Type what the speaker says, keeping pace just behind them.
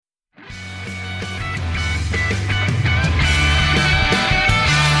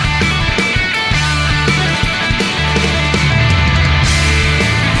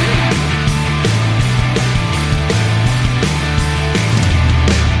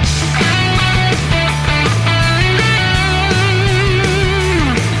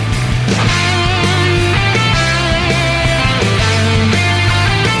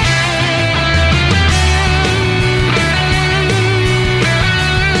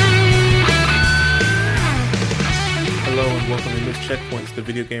Checkpoints, the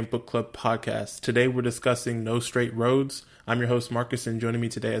Video Game Book Club podcast. Today we're discussing No Straight Roads. I'm your host Marcus, and joining me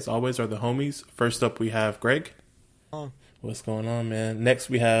today as always are the homies. First up we have Greg. What's going on, man? Next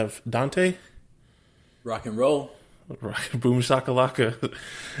we have Dante. Rock and roll. Boom shakalaka.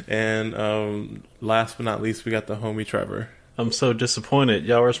 And last but not least we got the homie Trevor. I'm so disappointed.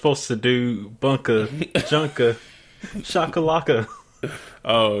 Y'all were supposed to do bunka, junka, shakalaka.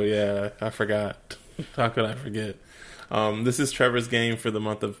 Oh yeah, I forgot. How could I forget? This is Trevor's game for the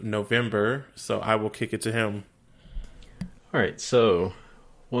month of November, so I will kick it to him. Alright, so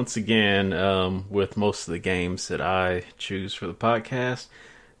once again, with most of the games that I choose for the podcast,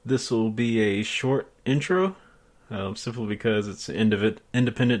 this will be a short intro, simply because it's an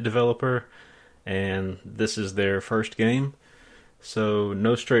independent developer, and this is their first game. So,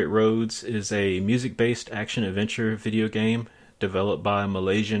 No Straight Roads is a music-based action-adventure video game developed by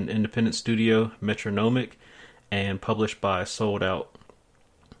Malaysian independent studio Metronomic and published by Sold Out.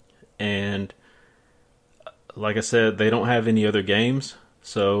 And like I said, they don't have any other games.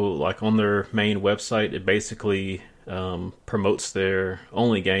 So like on their main website, it basically promotes their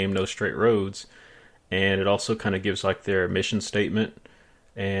only game, No Straight Roads. And it also kind of gives like their mission statement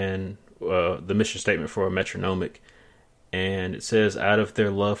and the mission statement for Metronomic. And it says, out of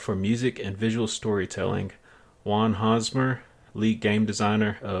their love for music and visual storytelling, Juan Hosmer, lead game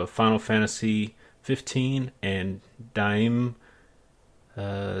designer of Final Fantasy 15 and Daim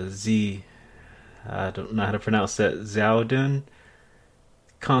Z, I don't know how to pronounce that, Xiaodun,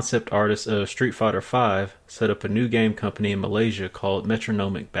 concept artist of Street Fighter V, set up a new game company in Malaysia called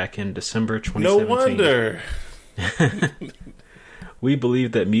Metronomic back in December 2017. No wonder! We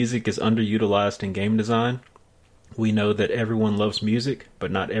believe that music is underutilized in game design. We know that everyone loves music,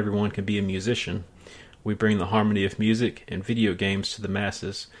 but not everyone can be a musician. We bring the harmony of music and video games to the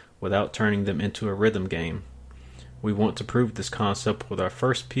masses without turning them into a rhythm game. We want to prove this concept with our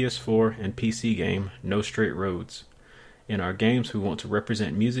first PS4 and PC game, No Straight Roads. In our games, we want to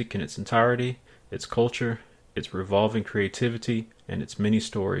represent music in its entirety, its culture, its revolving creativity, and its many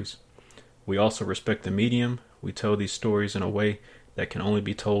stories. We also respect the medium. We tell these stories in a way that can only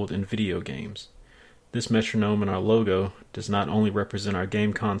be told in video games. This metronome in our logo does not only represent our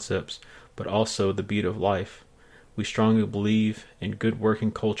game concepts, but also the beat of life. We strongly believe in good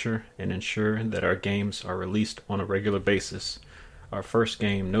working culture and ensure that our games are released on a regular basis. Our first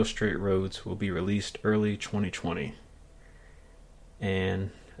game, No Straight Roads, will be released early 2020.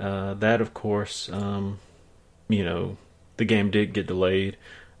 And that, of course, the game did get delayed.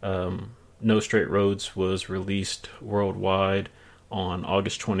 No Straight Roads was released worldwide on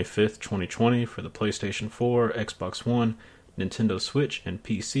August 25th, 2020 for the PlayStation 4, Xbox One, Nintendo Switch, and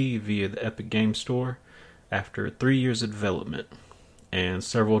PC via the Epic Games Store after 3 years of development and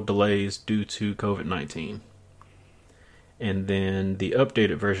several delays due to COVID-19. And then the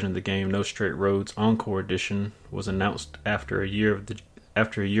updated version of the game, No Straight Roads Encore Edition, was announced after a year of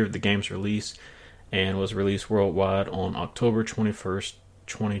the game's release and was released worldwide on October 21st,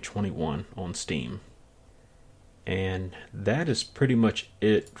 2021 on Steam. And that is pretty much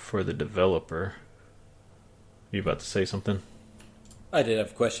it for the developer. You about to say something? I did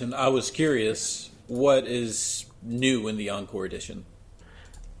have a question. I was curious, what is new in the Encore Edition?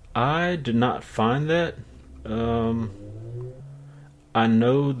 I did not find that. I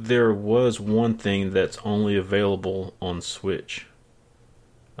know there was one thing that's only available on Switch.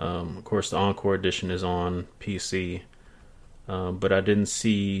 Of course, the Encore Edition is on PC. But I didn't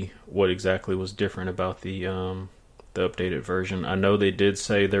see what exactly was different about the updated version. I know they did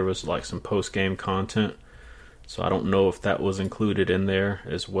say there was like some post-game content, so I don't know if that was included in there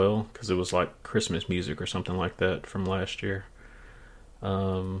as well, because it was like Christmas music or something like that from last year.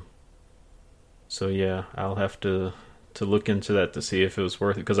 So yeah, I'll have to look into that to see if it was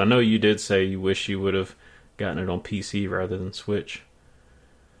worth it, because I know you did say you wish you would have gotten it on PC rather than Switch.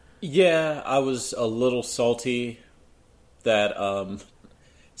 Yeah, I was a little salty that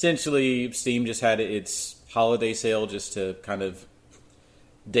essentially Steam just had its holiday sale just to kind of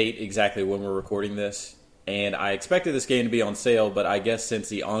date exactly when we're recording this. And I expected this game to be on sale, but I guess since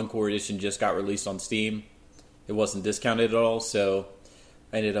the Encore Edition just got released on Steam, it wasn't discounted at all, so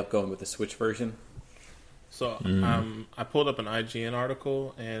I ended up going with the Switch version. So I pulled up an IGN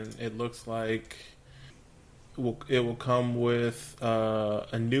article, and it looks like it will come with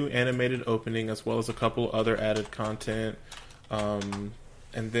a new animated opening as well as a couple other added content. And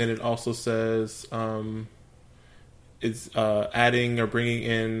then it also says it's adding or bringing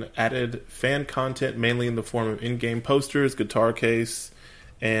in added fan content, mainly in the form of in-game posters, guitar case,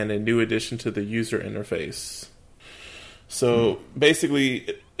 and a new addition to the user interface. So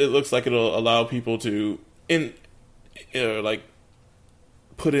basically, it looks like it'll allow people to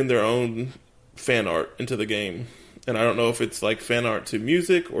put in their own fan art into the game. And I don't know if it's like fan art to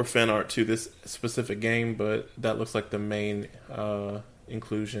music or fan art to this specific game, but that looks like the main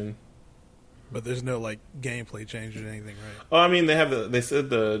inclusion. But there's no like gameplay change or anything, right? Oh, I mean, they said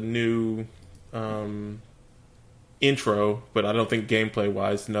the new intro, but I don't think gameplay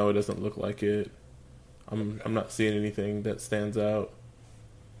wise, no, it doesn't look like it. I'm not seeing anything that stands out.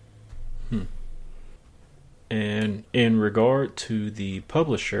 And in regard to the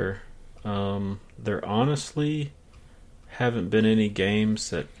publisher, there honestly haven't been any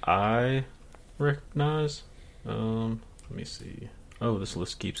games that I recognize. Let me see. Oh, this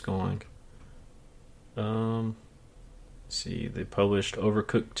list keeps going. See, they published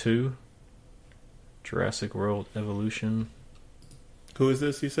Overcooked 2, Jurassic World Evolution. Who is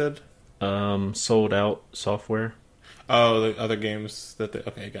this, you said? Sold Out Software. Oh, the other games that they...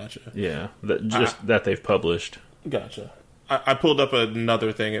 Okay, gotcha. Yeah, that they've published. Gotcha. I pulled up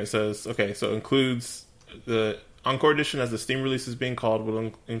another thing. It says, okay, so includes the Encore Edition, as the Steam release is being called,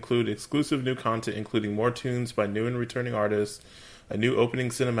 will include exclusive new content, including more tunes by new and returning artists, a new opening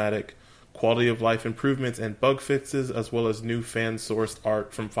cinematic, quality of life improvements and bug fixes, as well as new fan-sourced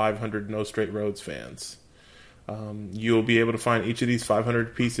art from 500 No Straight Roads fans. You'll be able to find each of these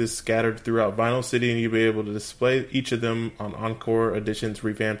 500 pieces scattered throughout Vinyl City, and you'll be able to display each of them on Encore Edition's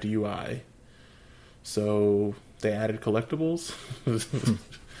revamped UI. So they added collectibles. Let's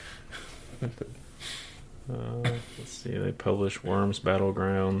see, they published Worms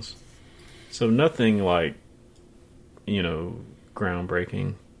Battlegrounds. So nothing like,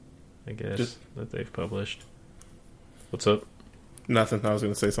 groundbreaking, I guess, that they've published. What's up? Nothing. I was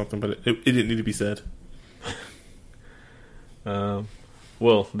going to say something, but it didn't need to be said.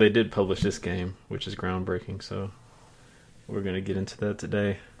 Well, they did publish this game, which is groundbreaking, so we're going to get into that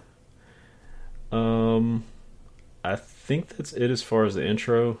today. I think that's it as far as the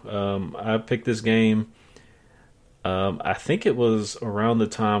intro. I picked this game. I think it was around the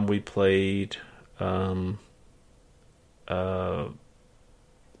time we played what's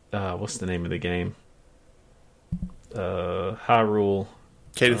the name of the game? Hyrule.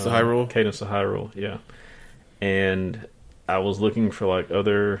 Cadence of Hyrule? Cadence of Hyrule, yeah. And I was looking for like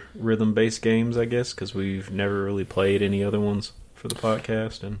other rhythm-based games, I guess, because we've never really played any other ones for the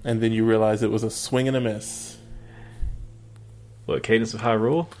podcast. And then you realize it was a swing and a miss. What, Cadence of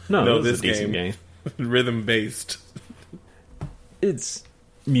Hyrule? No, it was a decent game. Rhythm-based. It's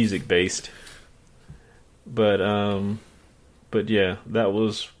music-based. But yeah, that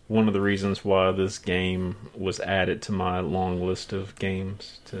was one of the reasons why this game was added to my long list of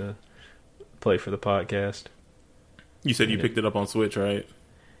games to play for the podcast. You said you picked it up on Switch, right?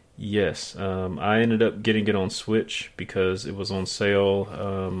 Yes. I ended up getting it on Switch because it was on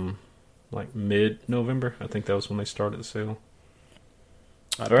sale like mid-November. I think that was when they started the sale.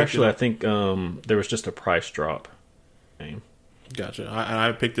 I think there was just a price drop. Game. Gotcha.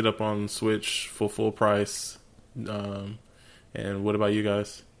 I picked it up on Switch for full price. And what about you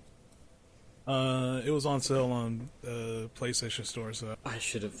guys? It was on sale on PlayStation Store. So I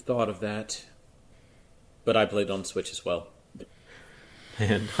should have thought of that, but I played on Switch as well.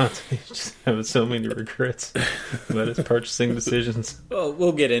 And just having so many regrets about his purchasing decisions. Well,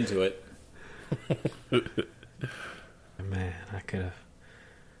 we'll get into it. Man, I could have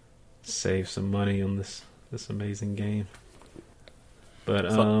saved some money on this amazing game.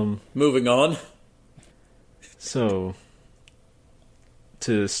 But moving on. So,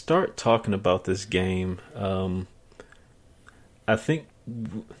 to start talking about this game, I think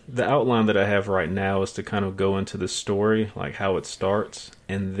the outline that I have right now is to kind of go into the story, like how it starts,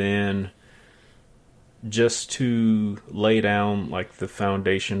 and then just to lay down like the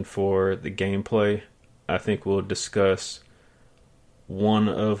foundation for the gameplay, I think we'll discuss one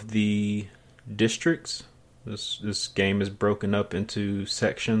of the districts. This game is broken up into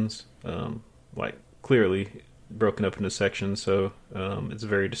sections, like clearly broken up into sections, so it's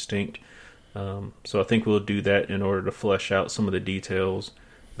very distinct. So I think we'll do that in order to flesh out some of the details.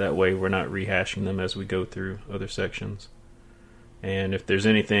 That way we're not rehashing them as we go through other sections. And if there's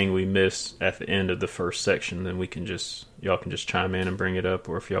anything we miss at the end of the first section, then y'all can just chime in and bring it up.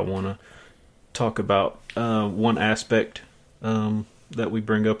 Or if y'all want to talk about one aspect that we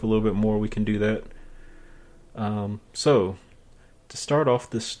bring up a little bit more, we can do that. So, to start off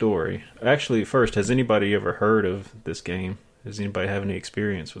this story, actually, first, has anybody ever heard of this game? Does anybody have any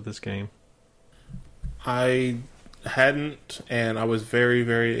experience with this game? I hadn't, and I was very,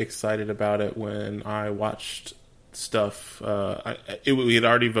 very excited about it when I watched stuff. We had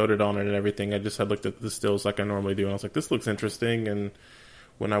already voted on it and everything. I just had looked at the stills like I normally do, and I was like, this looks interesting. And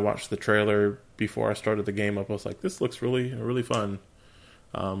when I watched the trailer before I started the game up, I was like, this looks really, really fun.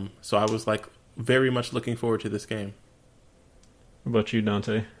 So I was like very much looking forward to this game. What about you,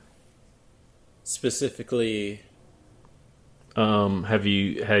 Dante? Specifically, Have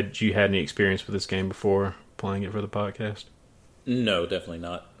you had any experience with this game before playing it for the podcast? no, definitely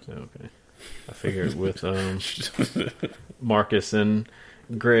not. Okay. I figured with Marcus and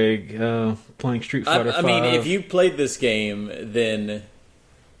Greg playing Street Fighter I 5. mean, if you played this game, then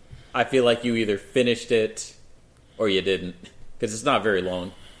I feel like you either finished it or you didn't, because it's not very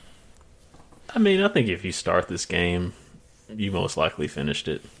long. I mean, I think if you start this game, you most likely finished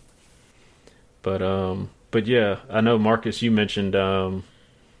it. But yeah, I know Marcus, you mentioned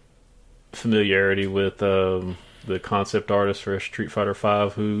familiarity with the concept artist for Street Fighter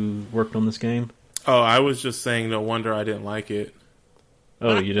 5 who worked on this game. Oh, I was just saying, no wonder I didn't like it.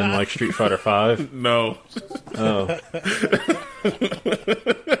 Oh, you didn't like Street Fighter 5? No. Oh.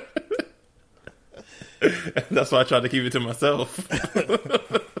 That's why I tried to keep it to myself.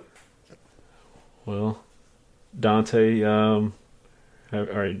 Well, Dante, do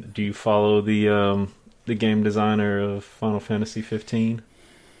you follow the game designer of Final Fantasy 15?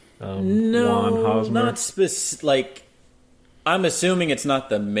 Juan No, Hosmer? not like, I'm assuming it's not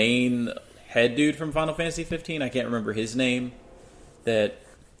the main head dude from Final Fantasy 15. I can't remember his name. That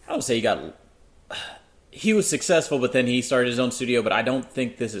I would say he was successful, but then he started his own studio. But I don't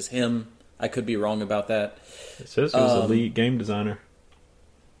think this is him. I could be wrong about that. It says he was the lead game designer.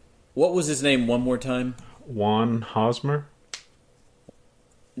 What was his name one more time? Juan Hosmer?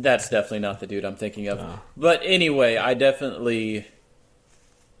 That's definitely not the dude I'm thinking of. But anyway, I definitely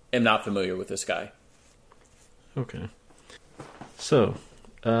am not familiar with this guy. Okay. So,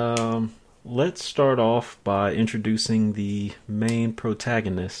 let's start off by introducing the main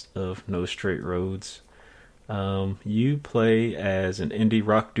protagonist of No Straight Roads. You play as an indie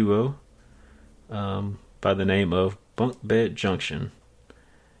rock duo by the name of Bunk Bed Junction.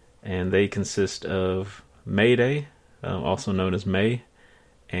 And they consist of Mayday, also known as May,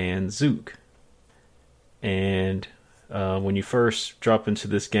 and Zook. And when you first drop into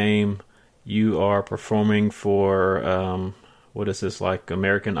this game, you are performing for, what is this, like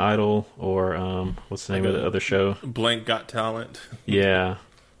American Idol? Or what's the name of the other show? Blank Got Talent. Yeah.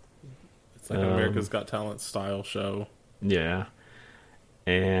 It's like America's Got Talent style show. Yeah.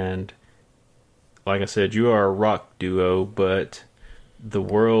 And like I said, you are a rock duo, but the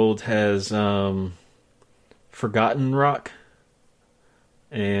world has forgotten rock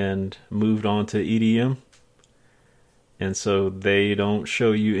and moved on to EDM. And so they don't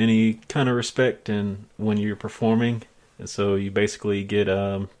show you any kind of respect when you're performing. And so you basically get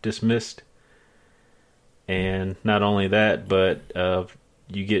dismissed. And not only that, but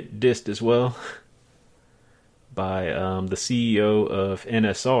you get dissed as well by the CEO of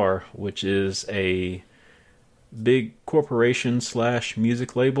NSR, which is a big corporation /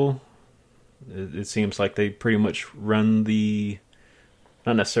 music label. It seems like they pretty much run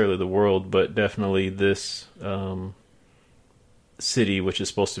not necessarily the world, but definitely this city, which is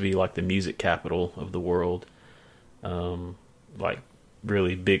supposed to be like the music capital of the world. Like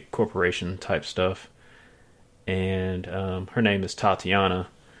really big corporation type stuff. And her name is Tatiana,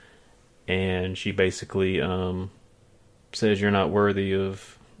 and she basically says you're not worthy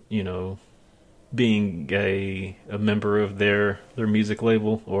of, being a member of their music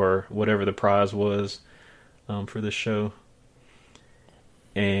label or whatever the prize was for this show.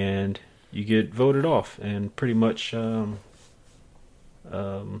 And you get voted off, and pretty much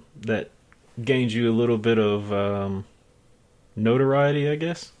that gains you a little bit of notoriety, I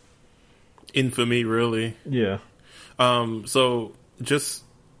guess. Infamy, really. Yeah. So just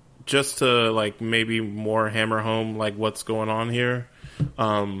to like maybe more hammer home like what's going on here.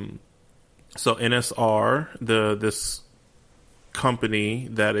 So NSR, this company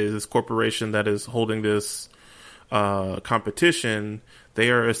that is this corporation that is holding this competition, they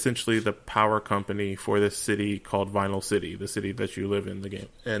are essentially the power company for this city called Vinyl City, the city that you live in the game.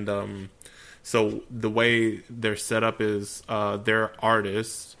 And so the way they're set up is their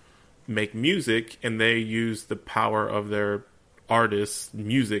artists make music, and they use the power of their artists'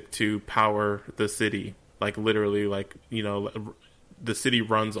 music to power the city. Like literally, like, the city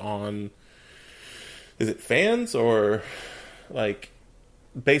runs on, is it fans or like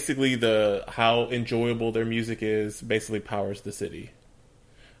basically how enjoyable their music is basically powers the city.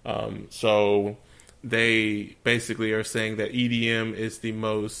 So they basically are saying that EDM is the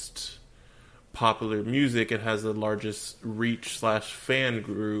most popular music. It has the largest reach /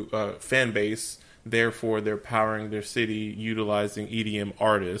 fan base. Therefore, they're powering their city utilizing EDM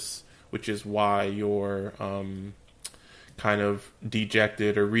artists, which is why you're kind of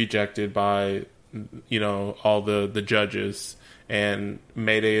dejected or rejected by all the judges, and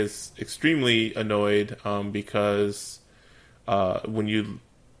Mayday is extremely annoyed because when you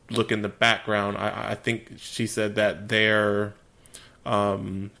look in the background, I think she said that their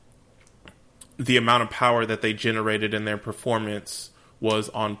the amount of power that they generated in their performance was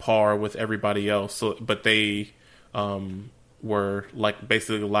on par with everybody else. So, but they were like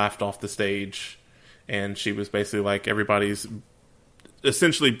basically laughed off the stage, and she was basically like, everybody's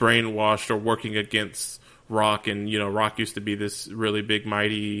essentially brainwashed or working against rock. And rock used to be this really big,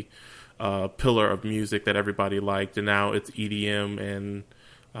 mighty pillar of music that everybody liked, and now it's EDM,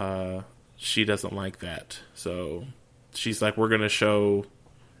 and she doesn't like that. So she's like, we're gonna show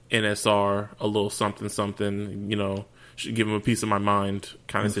NSR a little something, should give him a piece of my mind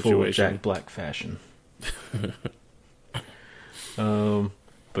kind of situation. Full Jack Black fashion.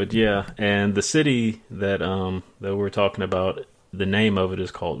 But yeah, and the city that we're talking about, the name of it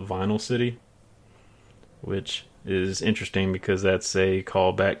is called Vinyl City, which is interesting because that's a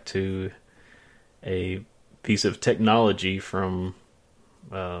callback to a piece of technology from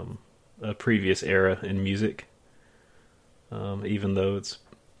a previous era in music. Even though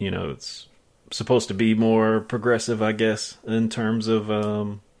it's supposed to be more progressive, I guess, in terms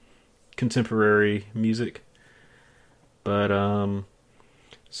of contemporary music. But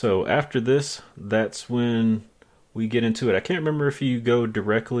so after this, that's when we get into it. I can't remember if you go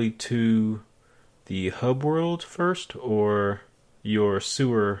directly to the hub world first or your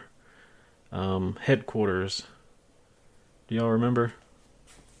sewer headquarters. Do y'all remember?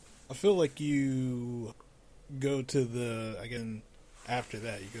 I feel like you go to after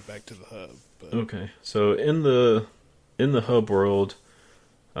that you go back to the hub. But. Okay, so in the hub world,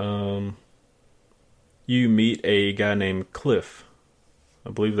 you meet a guy named Cliff. I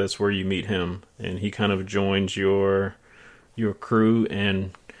believe that's where you meet him, and he kind of joins your crew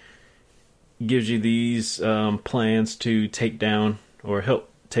and gives you these plans to take down or help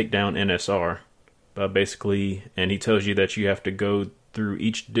take down NSR. Basically, and he tells you that you have to go through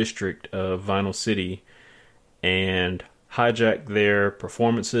each district of Vinyl City and hijack their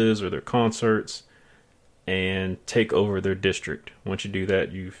performances or their concerts and take over their district. Once you do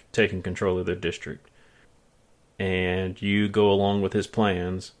that, you've taken control of their district. And you go along with his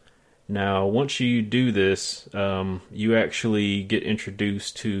plans. Now, once you do this, you actually get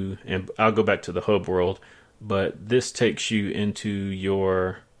introduced to, and I'll go back to the hub world, but this takes you into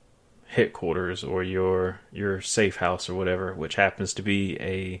your headquarters or your safe house or whatever, which happens to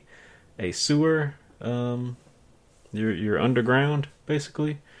be a sewer. You're underground,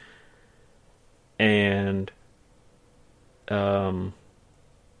 basically. And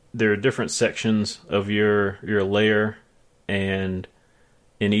there are different sections of your lair, and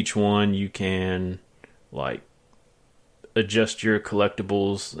in each one you can adjust your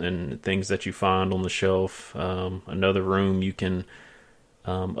collectibles and things that you find on the shelf. Another room you can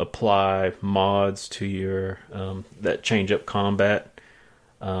apply mods to your that change up combat.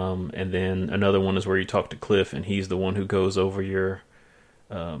 And then another one is where you talk to Cliff, and he's the one who goes over your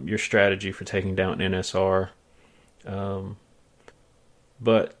strategy for taking down NSR.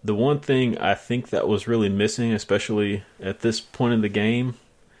 But the one thing I think that was really missing, especially at this point in the game,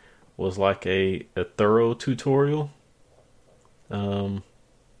 was like a thorough tutorial. Throughout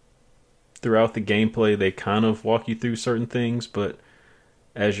the gameplay, they kind of walk you through certain things, but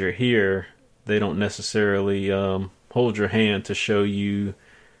as you're here, they don't necessarily hold your hand to show you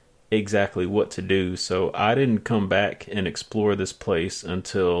exactly what to do. So I didn't come back and explore this place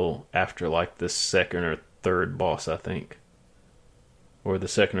until after the second or third boss, I think. Or the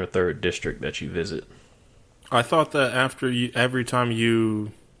second or third district that you visit. I thought that every time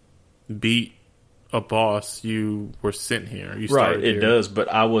you beat a boss, you were sent here. You right, it does, but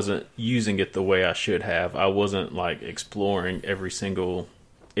I wasn't using it the way I should have. I wasn't exploring every single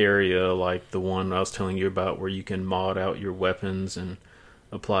area like the one I was telling you about where you can mod out your weapons and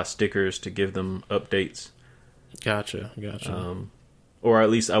apply stickers to give them updates. Gotcha. Or at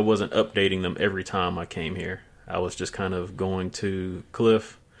least I wasn't updating them every time I came here. I was just kind of going to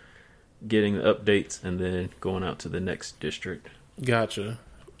Cliff, getting the updates, and then going out to the next district. Gotcha.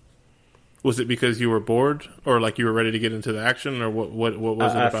 Was it because you were bored, or you were ready to get into the action, or what was it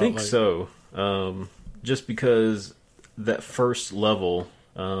about? I think so. Just because that first level,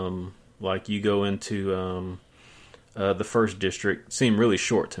 you go into the first district, seemed really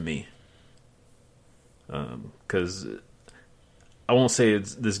short to me. Because I won't say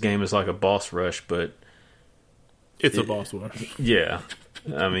this game is like a boss rush, but it's a boss rush. Yeah.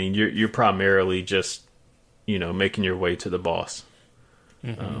 I mean, you're primarily just, making your way to the boss,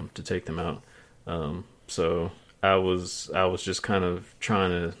 to take them out. So I was just kind of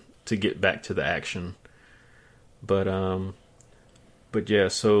trying to get back to the action. But But yeah,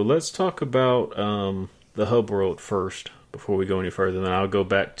 so let's talk about the hub world first before we go any further. Then I'll go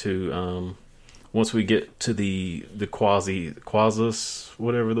back to once we get to the quasis,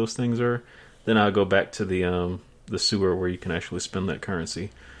 whatever those things are. Then I'll go back to the sewer where you can actually spend that currency.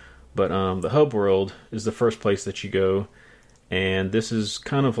 But the hub world is the first place that you go, and this is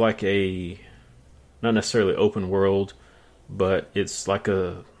kind of like a not necessarily open world, but it's like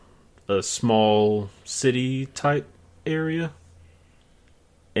a small city type area.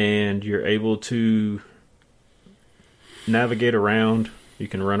 And you're able to navigate around. You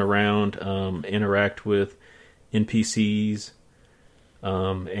can run around, interact with NPCs,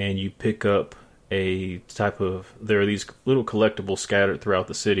 and you pick up a type of... There are these little collectibles scattered throughout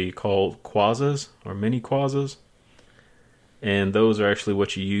the city called quasas, or mini quasas. And those are actually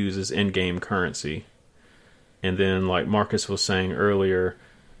what you use as in-game currency. And then, like Marcus was saying earlier,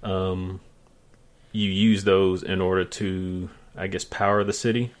 you use those in order to... I guess, power the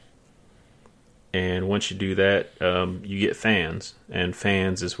city. And once you do that, you get fans. And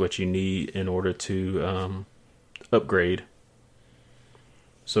fans is what you need in order to upgrade.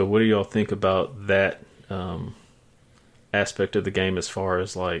 So what do y'all think about that aspect of the game as far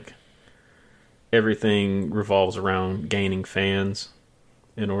as, like, everything revolves around gaining fans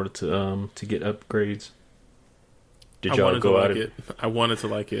in order to get upgrades? Did y'all go out it? I wanted to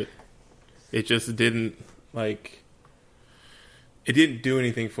like it. It just didn't, like... It didn't do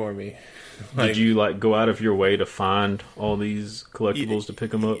anything for me. Did you like go out of your way to find all these collectibles to pick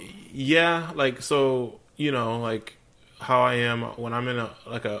them up? Yeah, like so, like how I am when I'm in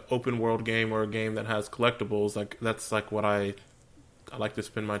a open world game or a game that has collectibles. Like that's like what I like to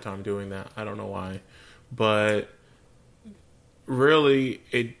spend my time doing that. I don't know why, but really,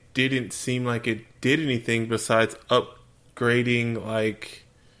 it didn't seem like it did anything besides upgrading like.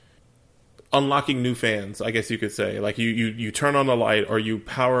 Unlocking new fans, I guess you could say. Like you turn on the light, or you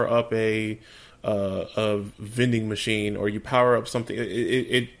power up a vending machine, or you power up something.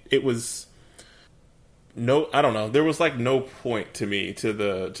 It was no, I don't know. There was like no point to me to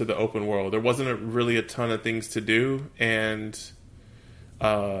the open world. There wasn't really a ton of things to do, and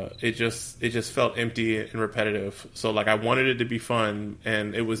it just felt empty and repetitive. So like I wanted it to be fun,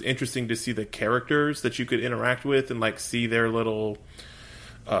 and it was interesting to see the characters that you could interact with and like see their little.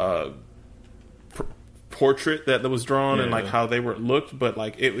 Portrait that was drawn and like how they were looked, but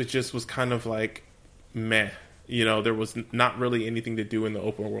like it was kind of like meh, there was not really anything to do in the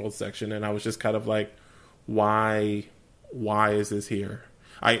open world section, and I was just kind of like, why is this here?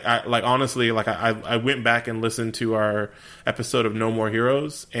 I like honestly, like I went back and listened to our episode of No More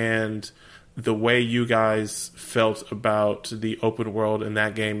Heroes, and the way you guys felt about the open world in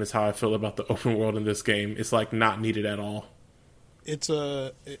that game is how I feel about the open world in this game. It's like not needed at all.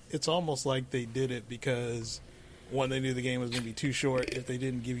 It's almost like they did it because one, they knew the game was going to be too short if they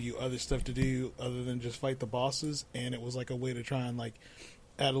didn't give you other stuff to do other than just fight the bosses, and it was like a way to try and like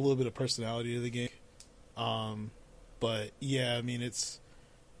add a little bit of personality to the game. But yeah, I mean it's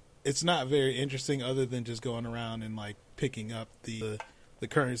not very interesting other than just going around and like picking up the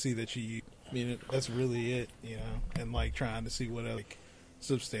currency that you use. I mean that's really it, and like trying to see what else like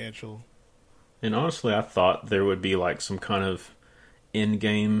substantial. And honestly, I thought there would be like some kind of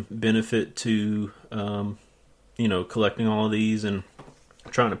in-game benefit to, collecting all of these and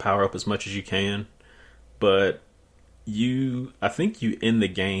trying to power up as much as you can. But I think you end the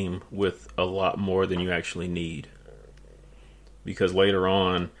game with a lot more than you actually need. Because later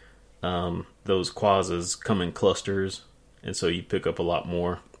on, those quasas come in clusters, and so you pick up a lot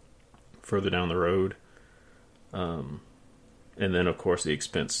more further down the road. And then, of course, the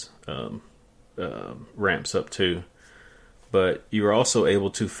expense ramps up too. But you're also able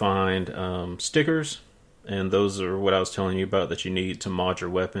to find stickers, and those are what I was telling you about that you need to mod your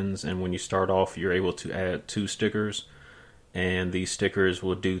weapons. And when you start off, you're able to add 2 stickers, and these stickers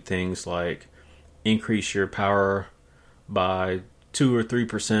will do things like increase your power by 2 or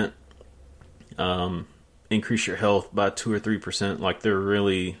 3%, increase your health by 2 or 3%. Like they're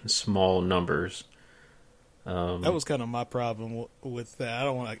really small numbers. That was kind of my problem with that.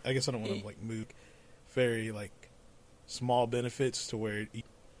 I guess I don't want to like move very like small benefits to where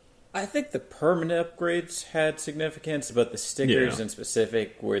I think the permanent upgrades had significance, but the stickers in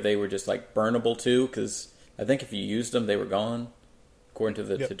specific, where they were just like burnable too, because I think if you used them, they were gone, according to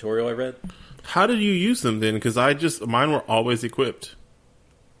the tutorial I read. How did you use them then? Because mine were always equipped.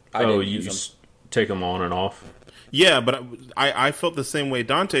 I didn't use them. Take them on and off? Yeah, but I felt the same way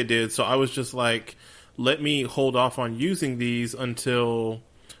Dante did, so I was just like, let me hold off on using these until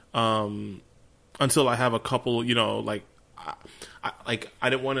I have a couple, like I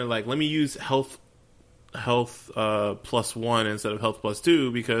didn't want to like let me use health health +1 instead of health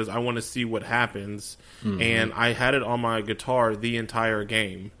 +2 because I want to see what happens. Mm-hmm. And I had it on my guitar the entire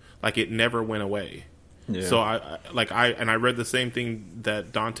game, like it never went away. Yeah. So I read the same thing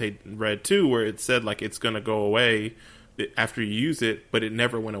that Dante read too, where it said like it's gonna go away after you use it, but it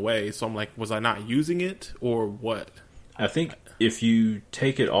never went away. So I'm like, was I not using it or what? I think if you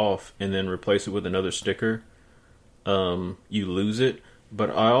take it off and then replace it with another sticker, you lose it.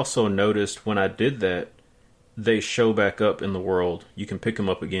 But I also noticed when I did that, they show back up in the world. You can pick them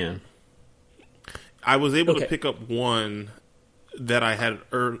up again. I was able to pick up one that I had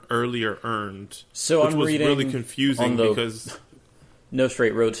earlier earned, so which was really confusing because No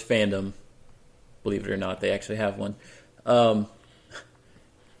Straight Roads fandom, believe it or not, they actually have one.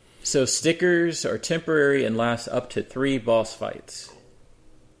 So stickers are temporary and last up to 3 boss fights.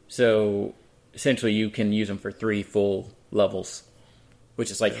 So essentially you can use them for 3 full levels,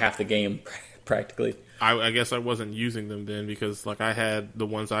 which is like half the game practically. I guess I wasn't using them then because like I had the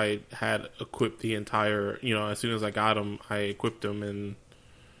ones I had equipped the entire, as soon as I got them, I equipped them and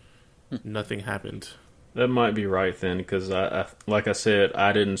nothing happened. That might be right then because I like I said,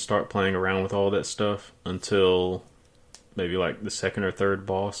 I didn't start playing around with all that stuff until maybe like the second or third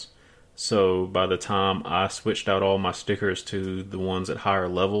boss. So by the time I switched out all my stickers to the ones at higher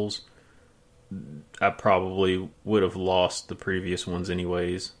levels, I probably would have lost the previous ones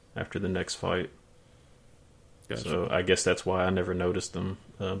anyways after the next fight. Gotcha. So I guess that's why I never noticed them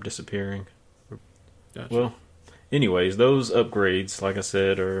disappearing. Gotcha. Well, anyways, those upgrades, like I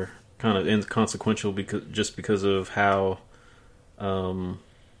said, are kind of inconsequential because of how, small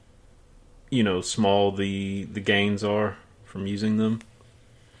the gains are from using them.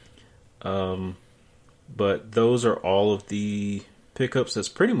 But those are all of the pickups. That's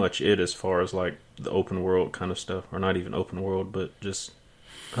pretty much it as far as like the open world kind of stuff, or not even open world, but just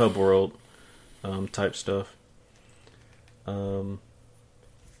hub world type stuff.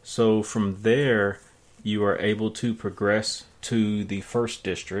 So from there, you are able to progress to the first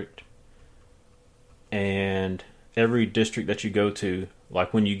district, and every district that you go to,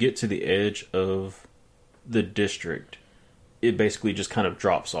 like when you get to the edge of the district, it basically just kind of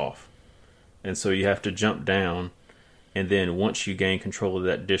drops off. And so you have to jump down, and then once you gain control of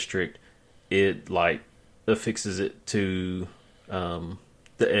that district, it like affixes it to the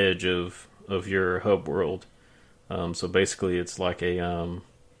edge of your hub world. So basically, it's like a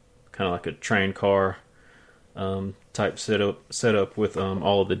kind of like a train car type setup with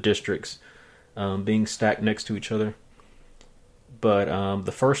all of the districts being stacked next to each other. But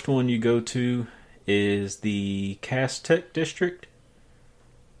the first one you go to is the Castech district,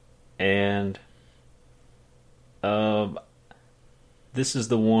 and this is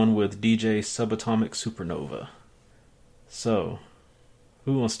the one with DJ Subatomic Supernova. So,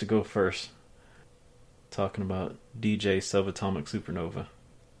 who wants to go first? Talking about DJ Subatomic Supernova.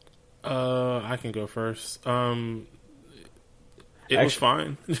 I can go first. It was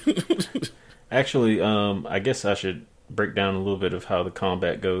fine. Actually, I guess I should break down a little bit of how the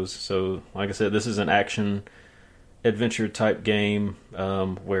combat goes. So, like I said, this is an action adventure type game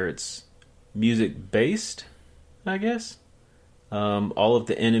where it's music based, I guess. All of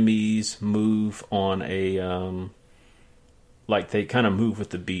the enemies move on a like they kind of move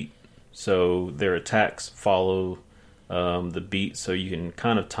with the beat. So their attacks follow the beat, so you can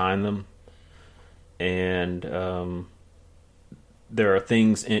kind of time them. And there are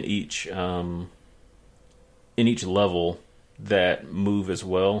things in each level that move as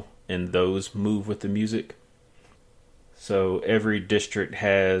well, and those move with the music. So every district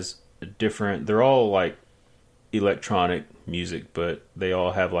has a different. They're all like electronic music, but they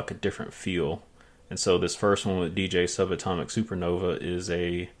all have like a different feel. And so this first one with DJ Subatomic Supernova is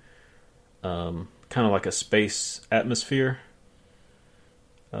a kind of like a space atmosphere,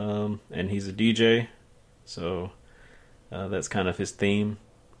 and he's a DJ, so that's kind of his theme.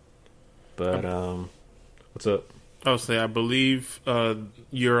 But what's up? I'll say I believe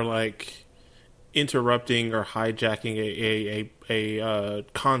you're like interrupting or hijacking a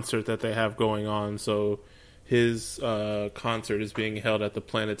concert that they have going on. So his concert is being held at the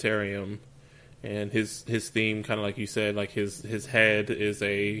planetarium, and his theme, kind of like you said, like his head is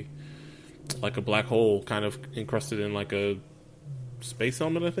like a black hole kind of encrusted in like a space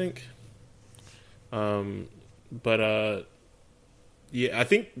helmet, I think. Yeah, I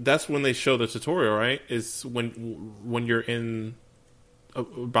think that's when they show the tutorial, right? Is when you're in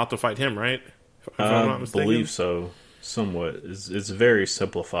about to fight him, right? If I'm not mistaken. I believe so. Somewhat. It's very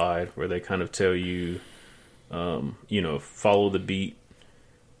simplified, where they kind of tell you, follow the beat.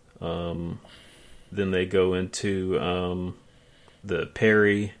 Then they go into the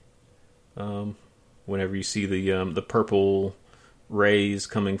parry, Whenever you see the purple rays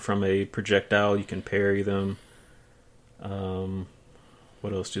coming from a projectile, you can parry them.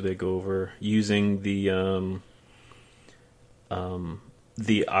 What else do they go over? Using the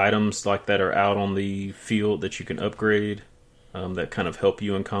items like that are out on the field that you can upgrade, that kind of help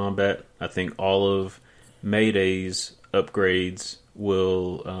you in combat. I think all of Mayday's upgrades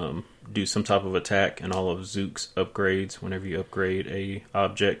will do some type of attack, and all of Zook's upgrades, whenever you upgrade a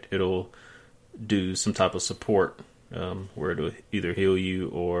object, it'll do some type of support, where it'll either heal you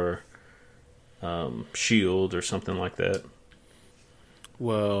or shield or something like that.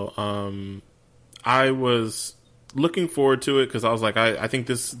 Well, I was looking forward to it because I was like, I think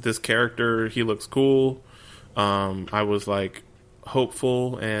this character, he looks cool. I was like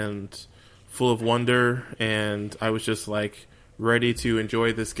hopeful and full of wonder, and I was just like ready to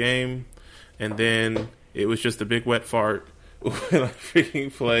enjoy this game. And then it was just a big wet fart when I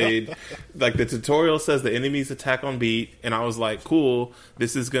freaking played. Like, the tutorial says the enemies attack on beat, and I was like, cool,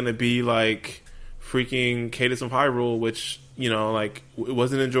 this is gonna be like freaking Cadence of Hyrule, which, you know, like, it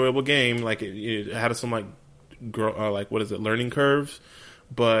was an enjoyable game. Like, it had some like what is it, learning curves.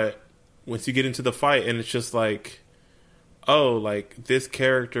 But once you get into the fight, and it's just like, oh, like, this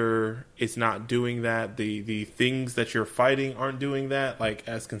character is not doing that. The things that you're fighting aren't doing that, like,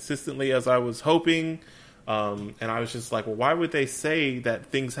 as consistently as I was hoping. And I was just like, well, why would they say that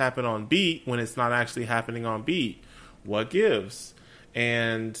things happen on beat when it's not actually happening on beat? What gives?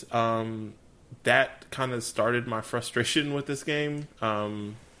 And that kind of started my frustration with this game.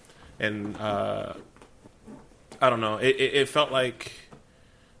 And I don't know. It felt like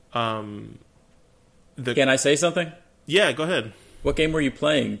Can I say something? Yeah, go ahead. What game were you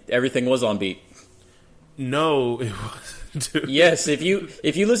playing? Everything was on beat. No, it wasn't. Yes, if you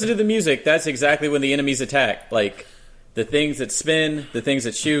listen to the music, that's exactly when the enemies attack. Like, the things that spin, the things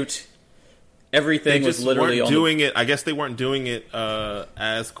that shoot, everything was literally weren't on doing it. I guess they weren't doing it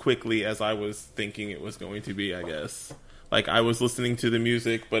as quickly as I was thinking it was going to be, I guess. Like, I was listening to the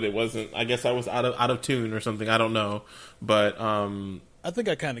music, but it wasn't. I guess I was out of tune or something. I don't know, but I think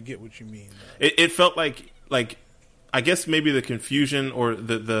I kind of get what you mean. It felt like I guess maybe the confusion or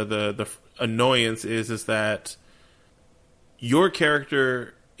the annoyance is that your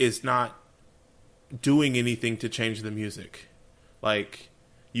character is not doing anything to change the music. Like,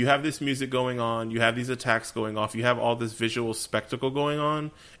 you have this music going on, you have these attacks going off, you have all this visual spectacle going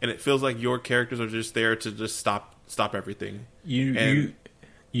on, and it feels like your characters are just there to just stop everything. You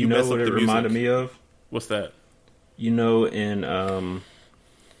know what it reminded me of? What's that? You know, in the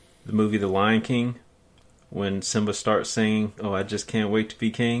movie The Lion King, when Simba starts singing, "Oh, I just can't wait to be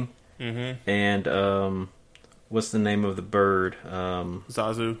king," and what's the name of the bird?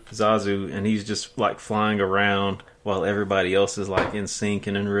 Zazu, and he's just like flying around while everybody else is like in sync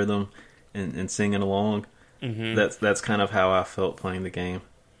and in rhythm and singing along. That's kind of how I felt playing the game.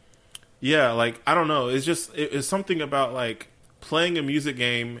 Yeah, like, I don't know. It's just it's something about like playing a music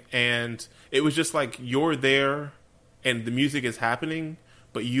game, and it was just like you're there, and the music is happening,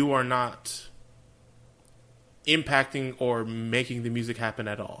 but you are not impacting or making the music happen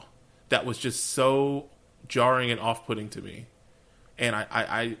at all. That was just so jarring and off-putting to me. And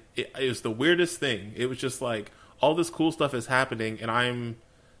it was the weirdest thing. It was just like, all this cool stuff is happening, and I'm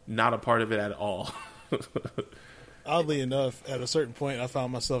not a part of it at all. Oddly enough, at a certain point, I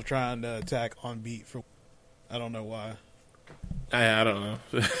found myself trying to attack on beat for. I don't know why. I don't know.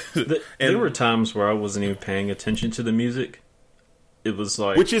 There were times where I wasn't even paying attention to the music. It was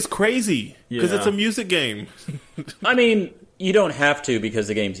like, which is crazy because it's a music game. I mean, you don't have to because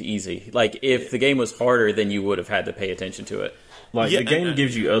the game's easy. Like, if the game was harder, then you would have had to pay attention to it. Like, the game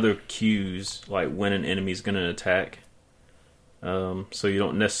gives you other cues, like when an enemy's going to attack. So you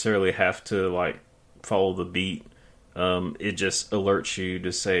don't necessarily have to like follow the beat. It just alerts you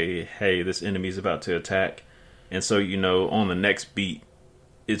to say, hey, this enemy's about to attack. And so, you know, on the next beat,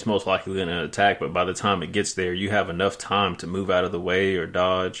 it's most likely going to attack. But by the time it gets there, you have enough time to move out of the way or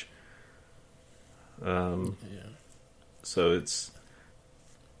dodge. So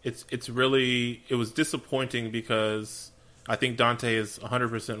it's really, it was disappointing because I think Dante is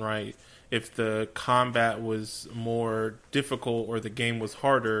 100% right. If the combat was more difficult or the game was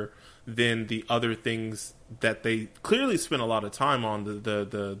harder, then the other things that they clearly spent a lot of time on,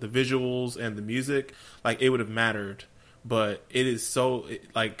 the visuals and the music, like, it would have mattered. But it is so,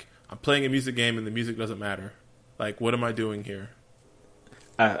 like, I'm playing a music game and the music doesn't matter. Like, what am I doing here?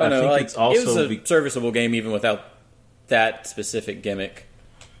 I think like, it's also... It was a serviceable game even without that specific gimmick.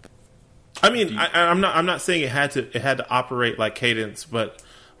 I mean, I'm not saying it had to operate like Cadence, but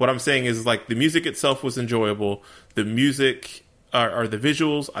what I'm saying is, like, the music itself was enjoyable. The music or the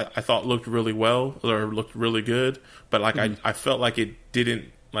visuals I thought looked really well or looked really good, but like I felt like it didn't,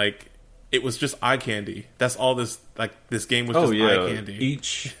 like, it was just eye candy. That's all this game was, just eye candy.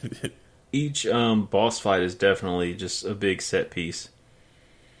 Each boss fight is definitely just a big set piece.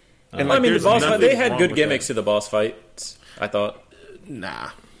 And I mean, the boss fight, they had good gimmicks to the boss fights, I thought. Nah.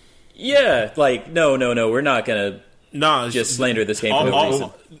 Yeah, like, no, we're not going to just slander this game for no reason.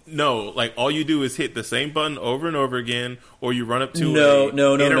 No, like, all you do is hit the same button over and over again, or you run up to no.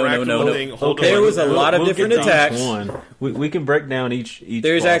 Okay, there was a lot of different attacks. We can break down each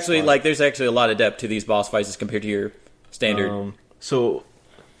there's boss actually fight. There's actually a lot of depth to these boss fights as compared to your standard. So,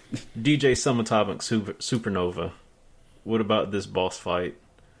 DJ Subatomic Supernova, what about this boss fight?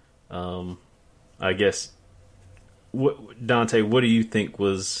 I guess, Dante, what do you think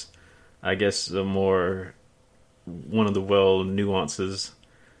was, I guess, one of the nuances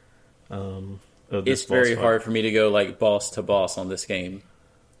of this? It's very hard for me to go like boss to boss on this game.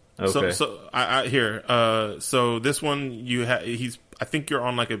 Okay. So this one I think you're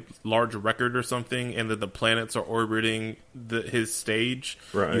on like a large record or something, and that the planets are orbiting his stage.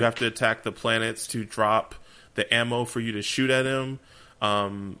 Right. You have to attack the planets to drop the ammo for you to shoot at him.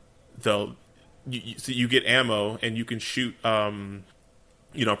 So you get ammo and you can shoot,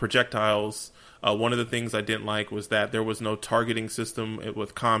 projectiles. One of the things I didn't like was that there was no targeting system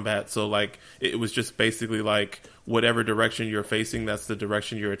with combat. So like it was just basically like whatever direction you're facing, that's the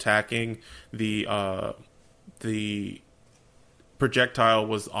direction you're attacking. The projectile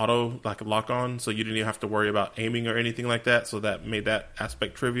was auto, like lock on, so you didn't even have to worry about aiming or anything like that. So that made that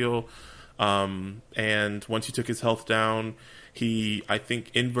aspect trivial. And once you took his health down, he, I think,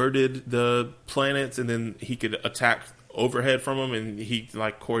 inverted the planets, and then he could attack overhead from him, and he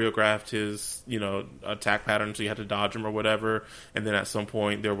like choreographed his attack pattern, so you had to dodge him or whatever. And then at some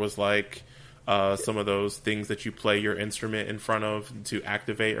point there was like some of those things that you play your instrument in front of to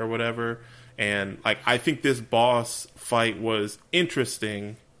activate or whatever. And like I think this boss fight was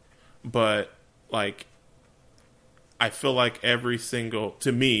interesting, but like I feel like every single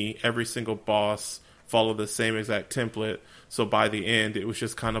boss followed the same exact template. So by the end, it was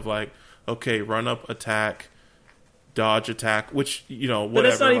just kind of like, okay, run up, attack, dodge, attack, which, whatever. But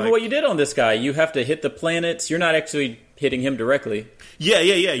that's not even what you did on this guy. You have to hit the planets. You're not actually hitting him directly. Yeah.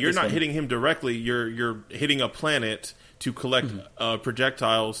 You're not hitting him directly. You're hitting a planet to collect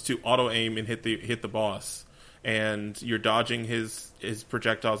projectiles to auto aim and hit the boss. And you're dodging his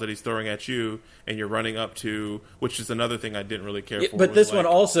projectiles that he's throwing at you, and you're running up to, which is another thing I didn't really care for. But this one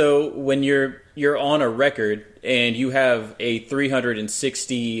also, when you're on a record and you have a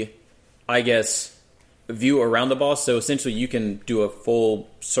 360, I guess, view around the boss, so essentially you can do a full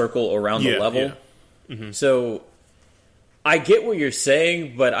circle around the level. Yeah. Mm-hmm. So I get what you're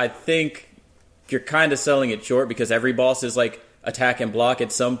saying, but I think you're kind of selling it short, because every boss is like attack and block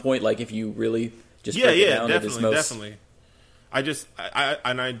at some point. Like if you really just break it down, definitely. I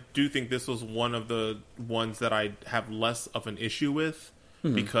do think this was one of the ones that I have less of an issue with,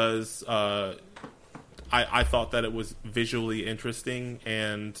 because I thought that it was visually interesting,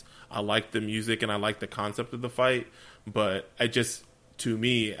 and I liked the music and I liked the concept of the fight. But to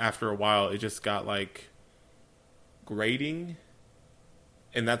me, after a while, it just got like grating,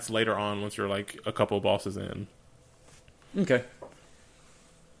 and that's later on once you're like a couple of bosses in. Okay.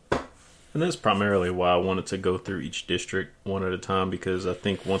 And that's primarily why I wanted to go through each district one at a time, because I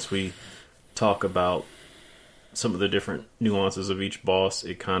think once we talk about some of the different nuances of each boss,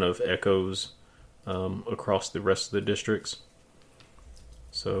 it kind of echoes across the rest of the districts.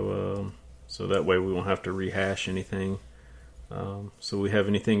 So that way we won't have to rehash anything. So we have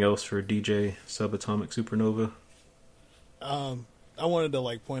anything else for DJ Subatomic Supernova? I wanted to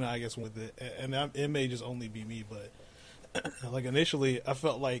like point out, I guess, with it, and it may just only be me, but like initially I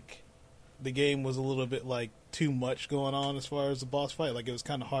felt like the game was a little bit like too much going on as far as the boss fight. Like it was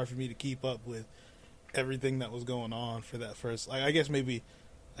kind of hard for me to keep up with everything that was going on for that first. Like I guess maybe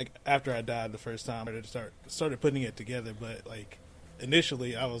like after I died the first time, I started putting it together. But like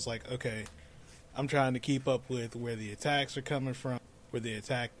initially, I was like, okay, I'm trying to keep up with where the attacks are coming from, where the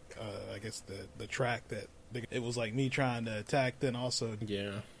attack. I guess the track that it was like me trying to attack. Then also,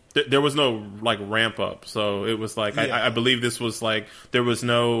 yeah. There was no like ramp up, so it was like I believe this was like there was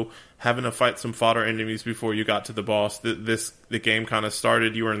no having to fight some fodder enemies before you got to the boss. The game kind of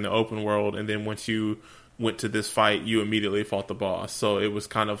started. You were in the open world, and then once you went to this fight, you immediately fought the boss. So it was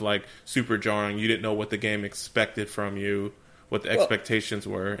kind of like super jarring. You didn't know what the game expected from you, what the expectations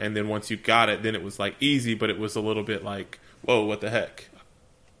were, and then once you got it, then it was like easy, but it was a little bit like, whoa, what the heck?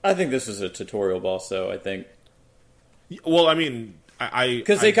 I think this was a tutorial boss, though. I think. Well, I mean,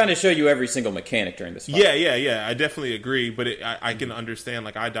 because they kind of show you every single mechanic during this fight. Yeah. I definitely agree, but I can understand.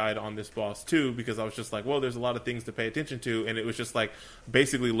 Like, I died on this boss too because I was just like, well, there's a lot of things to pay attention to, and it was just like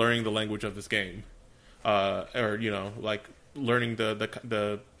basically learning the language of this game, or like learning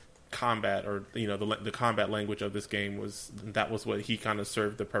the combat, or the combat language of this game was what he kind of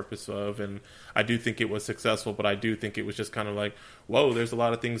served the purpose of. And I do think it was successful, but I do think it was just kind of like, whoa, there's a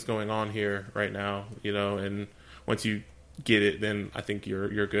lot of things going on here right now, and once you get it, then I think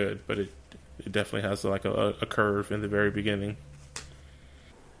you're good. But it definitely has like a curve in the very beginning.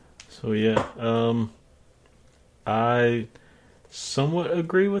 So yeah, I somewhat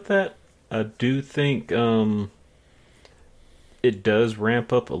agree with that. I do think it does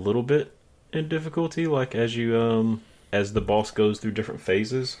ramp up a little bit in difficulty, like as you as the boss goes through different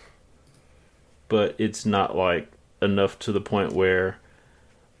phases. But it's not like enough to the point where,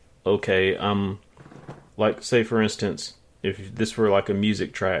 okay, like, say for instance, if this were like a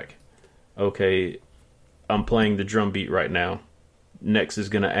music track, okay, I'm playing the drum beat right now. Next is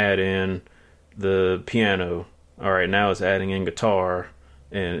going to add in the piano. All right, now it's adding in guitar,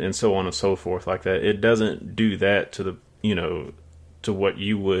 and so on and so forth like that. It doesn't do that to the, to what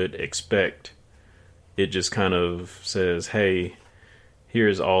you would expect. It just kind of says, hey,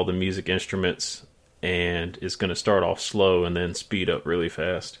 here's all the music instruments, and it's going to start off slow and then speed up really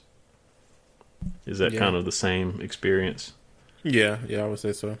fast. Is that kind of the same experience? Yeah, I would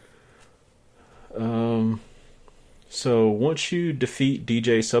say so. So once you defeat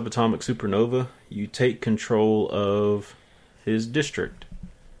DJ Subatomic Supernova, you take control of his district.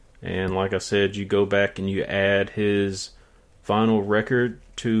 And like I said, you go back and you add his vinyl record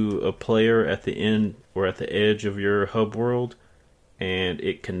to a player at the end or at the edge of your hub world, and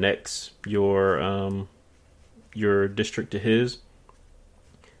it connects your district to his.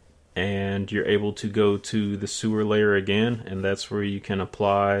 And you're able to go to the sewer layer again, and that's where you can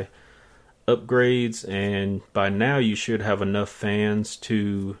apply upgrades. And by now you should have enough fans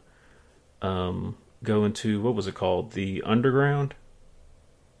to go into, what was it called, the underground,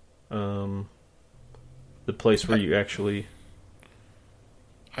 the place where you actually,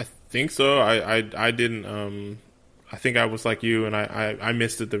 I think so. I didn't I think I was like you, and I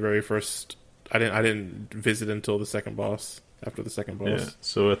missed it the very first. I didn't visit until the second boss. After the second boss. Yeah.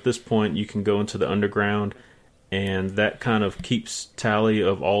 So at this point, you can go into the underground, and that kind of keeps tally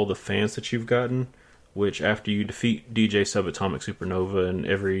of all the fans that you've gotten, which after you defeat DJ Subatomic Supernova and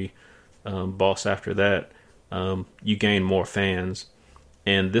every boss after that, you gain more fans.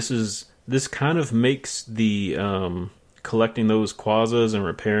 And this kind of makes the collecting those quasas and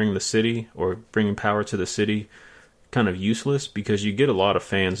repairing the city, or bringing power to the city, kind of useless, because you get a lot of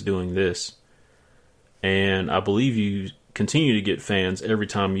fans doing this. And I believe you continue to get fans every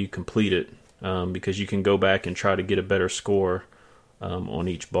time you complete it, because you can go back and try to get a better score on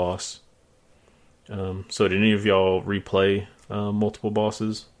each boss. So did any of y'all replay multiple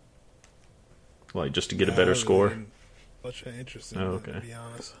bosses, like just to get a better score? Really much interest in okay. that, to be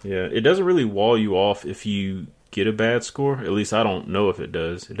honest. Yeah, it doesn't really wall you off if you get a bad score. At least I don't know if it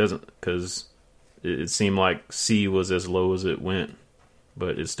does. It doesn't, because it seemed like C was as low as it went.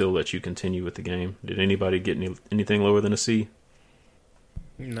 But it still lets you continue with the game. Did anybody get anything lower than a C?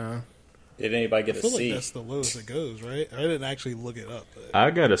 No. Did anybody get a C? I feel like that's the lowest it goes, right? I didn't actually look it up. But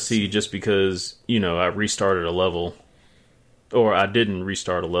I got a C just because, I restarted a level. Or I didn't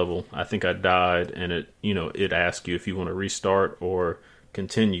restart a level. I think I died, and it asks you if you want to restart or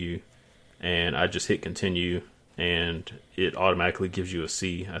continue. And I just hit continue, and it automatically gives you a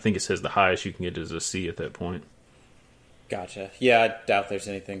C. I think it says the highest you can get is a C at that point. Gotcha. Yeah, I doubt there's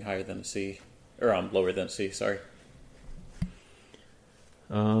anything higher than a C. Or lower than a C, sorry.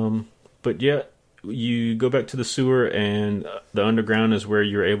 But yeah, you go back to the sewer, and the underground is where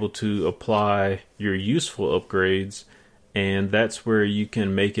you're able to apply your useful upgrades, and that's where you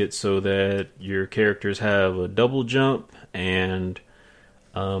can make it so that your characters have a double jump, and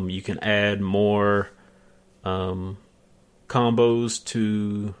you can add more combos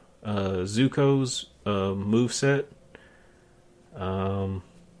to Zuko's moveset.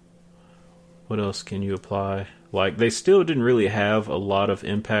 What else can you apply? Like, they still didn't really have a lot of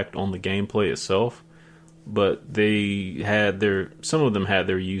impact on the gameplay itself, but they had some of them had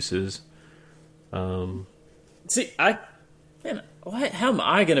their uses. See, how am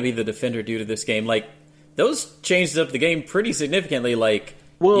I going to be the defender due to this game? Like, those changed up the game pretty significantly. Like,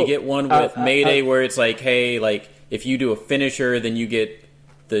 you get one with Mayday where it's like, hey, like, if you do a finisher, then you get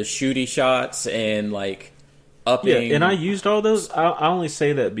the shooty shots and, like, upping. Yeah, and I used all those. I only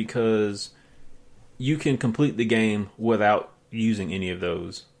say that because you can complete the game without using any of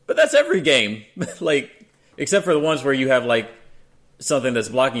those. But that's every game. Like, except for the ones where you have, like, something that's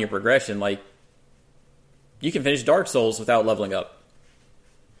blocking your progression, like you can finish Dark Souls without leveling up,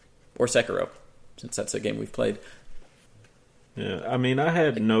 or Sekiro, since that's a game we've played. Yeah, I mean, I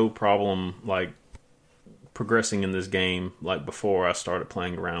had no problem like progressing in this game like before I started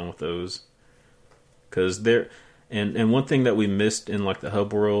playing around with those, because there, and one thing that we missed in like the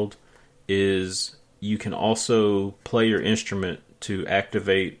hub world is you can also play your instrument to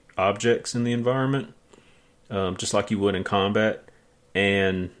activate objects in the environment, just like you would in combat,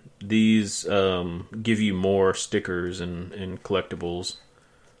 and these give you more stickers and collectibles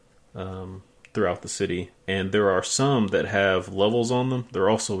throughout the city. And there are some that have levels on them. There are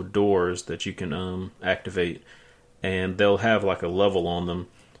also doors that you can activate, and they'll have like a level on them.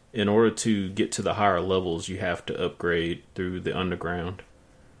 In order to get to the higher levels, you have to upgrade through the underground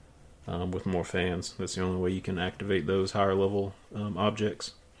with more fans. That's the only way you can activate those higher level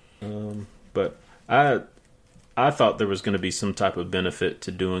objects. But I thought there was going to be some type of benefit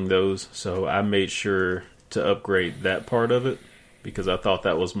to doing those, so I made sure to upgrade that part of it, because I thought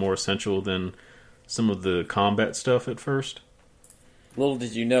that was more essential than some of the combat stuff at first. Little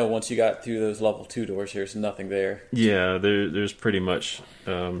did you know, once you got through those level 2 doors, there's nothing there. Yeah, there's pretty much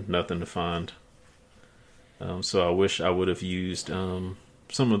nothing to find. So I wish I would have used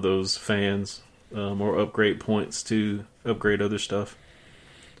some of those fans or upgrade points to upgrade other stuff.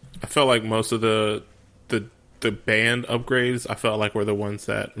 I felt like most of the band upgrades, I felt like were the ones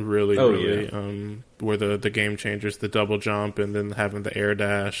that really were the game changers. The double jump and then having the air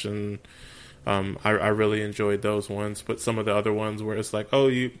dash, and I really enjoyed those ones. But some of the other ones where it's like,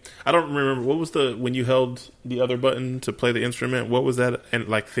 I don't remember what was when you held the other button to play the instrument. What was that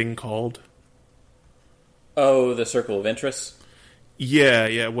thing called? Oh, the circle of interest.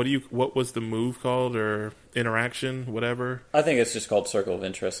 Yeah. What was the move called, or interaction, whatever? I think it's just called circle of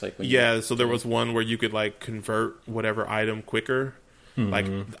interest. Like so there was one where you could like convert whatever item quicker. Mm-hmm. Like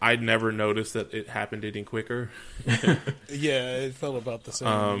I'd never noticed that it happened any quicker. Yeah, it felt about the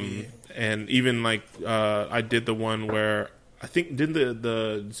same. And even like I did the one where I think didn't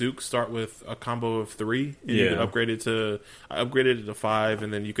the Zook start with a combo of 3? And you could upgrade it to. I upgraded it to 5,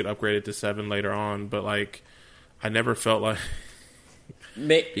 and then you could upgrade it to 7 later on. But like, I never felt like.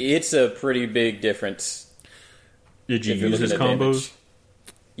 It's a pretty big difference. Did you use his combos? Damage.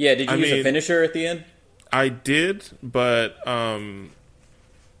 Yeah, did you use a finisher at the end? I did, but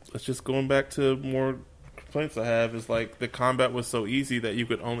it's just going back to more complaints I have is like the combat was so easy that you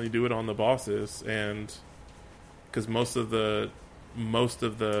could only do it on the bosses, and because most of the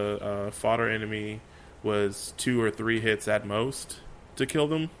fodder enemy was 2 or 3 hits at most to kill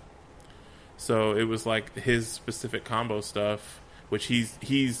them. So it was like his specific combo stuff, which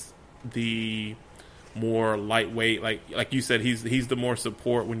he's the more lightweight, like you said, he's the more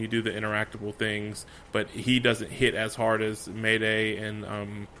support when you do the interactable things, but he doesn't hit as hard as Mayday,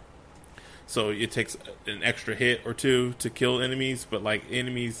 and so it takes an extra hit or 2 to kill enemies, but like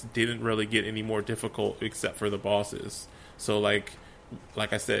enemies didn't really get any more difficult except for the bosses. So like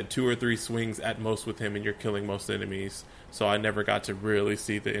I said, 2 or 3 swings at most with him and you're killing most enemies. So I never got to really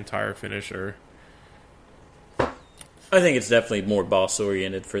see the entire finisher. I think it's definitely more boss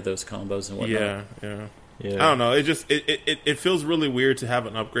oriented for those combos and whatnot. Yeah. I don't know. It just it feels really weird to have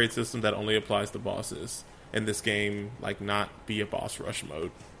an upgrade system that only applies to bosses in this game, like not be a boss rush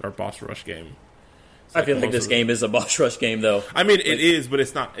mode or boss rush game. I feel like this game is a boss rush game, though. I mean, it is, but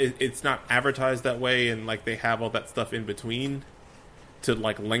it's not. It's not advertised that way, and like they have all that stuff in between to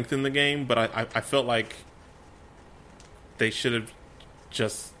like lengthen the game. But I felt like they should have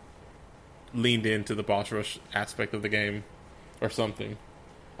just leaned into the boss rush aspect of the game or something.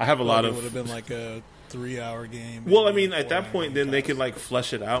 I have a lot of. It would have been like a 3-hour game. Well, I mean, at that point, then they could like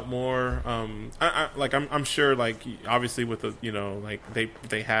flesh it out more. I'm sure, like obviously with the like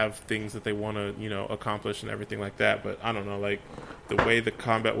they have things that they want to accomplish and everything like that. But I don't know, like the way the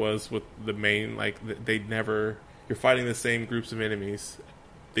combat was with the main, like you're fighting the same groups of enemies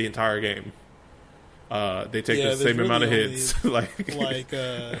the entire game. They take the same amount of hits. There's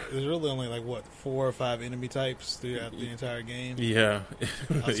really only like 4 or 5 enemy types throughout the entire game. Yeah,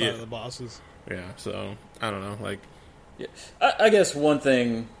 outside of the bosses. Yeah, so I don't know. I guess one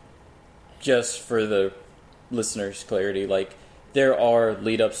thing, just for the listeners' clarity, like there are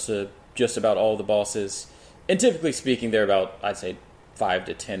lead ups to just about all the bosses, and typically speaking, they're about, I'd say, 5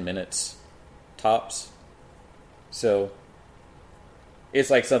 to 10 minutes tops. So it's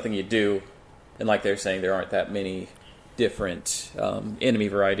like something you do. And like they're saying, there aren't that many different enemy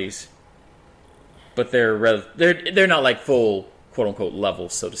varieties, but they're not like full quote unquote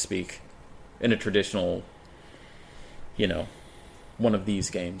levels, so to speak, in a traditional, one of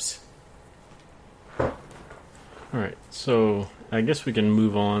these games. All right. So I guess we can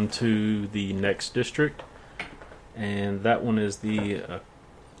move on to the next district, and that one is the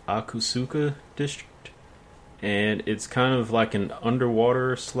Akusuka district, and it's kind of like an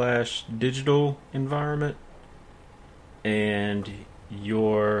underwater / digital environment, and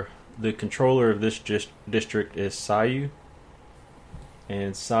the controller of this district is Sayu,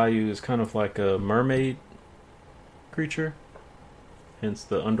 and Sayu is kind of like a mermaid creature, hence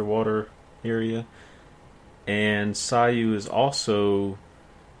the underwater area. And Sayu is also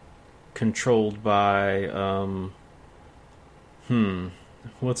controlled by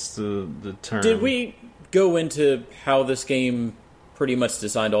what's the term? Did we go into how this game pretty much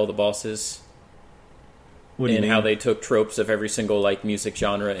designed all the bosses? What do you and mean? how they took tropes of every single like music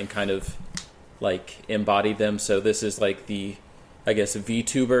genre and kind of like embodied them. So this is like the, I guess,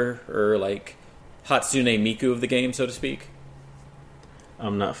 VTuber or like Hatsune Miku of the game, so to speak.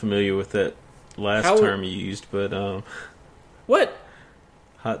 I'm not familiar with that last How- term you used, but What?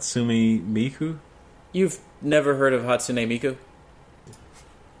 Hatsune Miku? You've never heard of Hatsune Miku?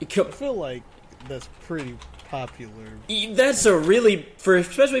 I feel like that's pretty popular. That's a really,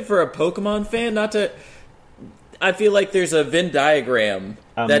 especially for a Pokemon fan, not to. I feel like there's a Venn diagram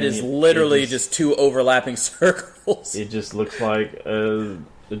I that mean, is it literally just- just two overlapping circles. It just looks like a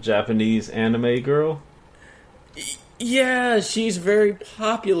Japanese anime girl. Yeah, she's very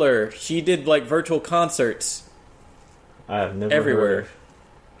popular. She did like virtual concerts I've never everywhere. heard of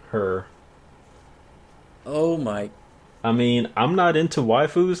her. Oh my! I mean, I'm not into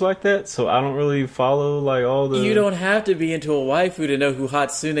waifus like that, so I don't really follow like all the. You don't have to be into a waifu to know who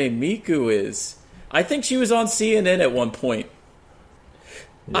Hatsune Miku is. I think she was on CNN at one point.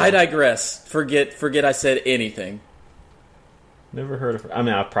 Yeah. I digress. Forget I said anything. Never heard of her. I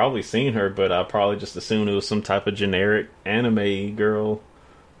mean, I've probably seen her, but I probably just assumed it was some type of generic anime girl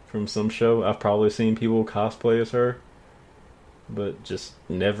from some show. I've probably seen people cosplay as her, but just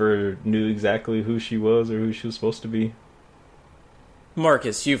never knew exactly who she was or who she was supposed to be.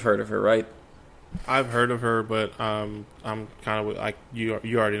 Marcus, you've heard of her, right? I've heard of her, but I'm kind of like you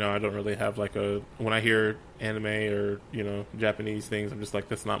already know. I don't really have like a when I hear anime or Japanese things, I'm just like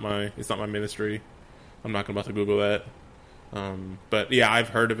it's not my ministry. I'm not about to Google that. But yeah, I've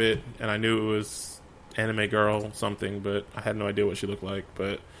heard of it, and I knew it was anime girl something, but I had no idea what she looked like.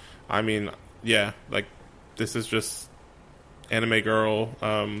 But I mean, yeah, like this is just anime girl.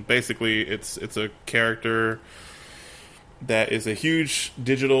 Basically, it's a character that is a huge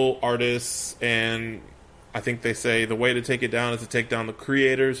digital artist, and I think they say the way to take it down is to take down the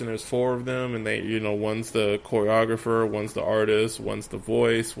creators, and there's 4 of them, and they, one's the choreographer, one's the artist, one's the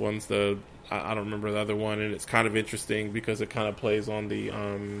voice, one's the I don't remember the other one, and it's kind of interesting because it kind of plays on the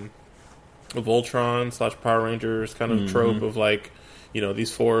Voltron / Power Rangers kind of trope of like,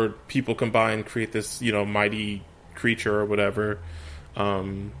 these 4 people combined create this, mighty creature or whatever.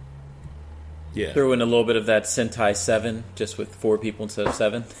 Yeah. Throw in a little bit of that Sentai 7, just with 4 people instead of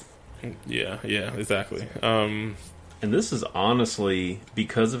 7. Yeah, exactly. And this is honestly,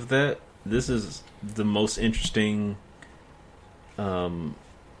 because of that, this is the most interesting.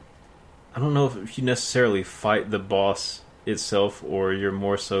 I don't know if you necessarily fight the boss itself or you're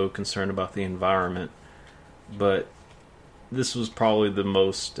more so concerned about the environment, but this was probably the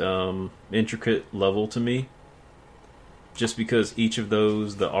most intricate level to me, just because each of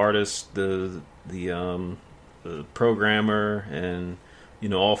those, the artist, the programmer, and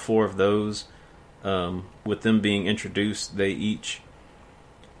all 4 of those, with them being introduced, they each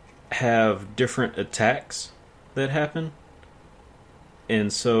have different attacks that happen,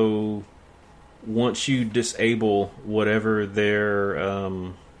 and so once you disable whatever their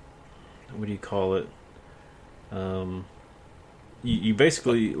what do you call it? You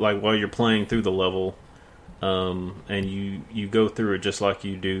basically, like, while you're playing through the level, and you go through it just like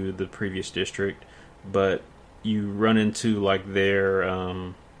you do the previous district, but you run into like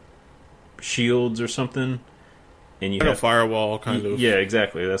their shields or something, and you Like have a firewall kind of. Yeah,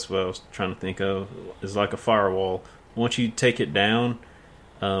 exactly. That's what I was trying to think of. It's like a firewall. Once you take it down,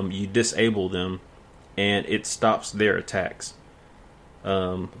 you disable them, and it stops their attacks.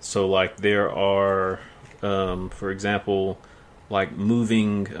 So, like, there are, for example, like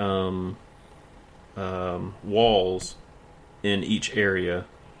moving walls in each area.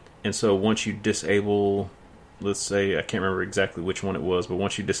 And so once you disable, let's say, I can't remember exactly which one it was, but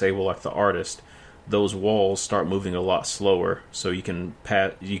once you disable, like, the artist, those walls start moving a lot slower, so you can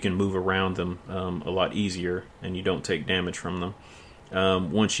move around them a lot easier, and you don't take damage from them.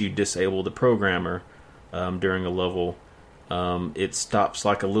 Once you disable the programmer during a level, it stops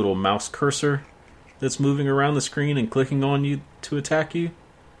like a little mouse cursor that's moving around the screen and clicking on you to attack you.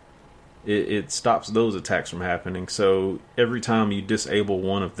 it stops those attacks from happening. So every time you disable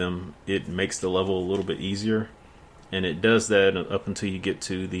one of them, it makes the level a little bit easier, and it does that up until you get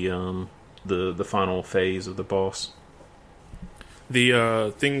to the final phase of the boss.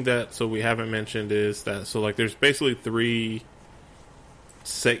 The thing that we haven't mentioned is that like there's basically three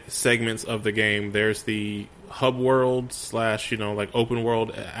segments of the game. There's the hub world / like open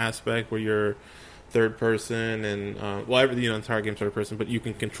world aspect where you're third person and the entire game's third person, but you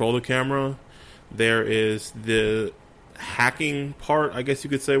can control the camera. There is the hacking part, I guess you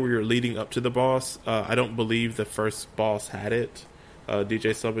could say, where you're leading up to the boss. I don't believe the first boss had it.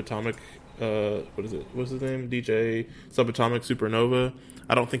 DJ Subatomic, what's his name? DJ Subatomic Supernova.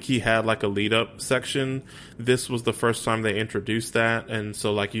 I don't think he had like a lead up section. This was the first time they introduced that, and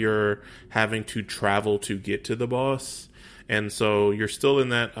so like you're having to travel to get to the boss, and so you're still in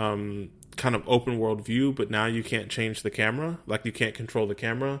that kind of open world view, but now you can't change the camera. Like you can't control the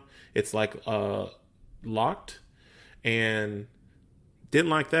camera. It's like locked, and didn't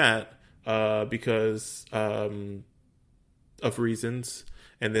like that because of reasons.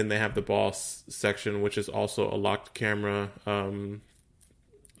 And then they have the boss section, which is also a locked camera,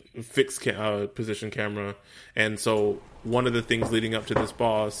 fixed position camera. And so one of the things leading up to this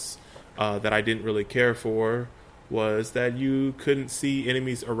boss that I didn't really care for was that you couldn't see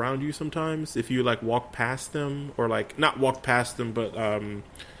enemies around you sometimes if you like walk past them, or like not walk past them, but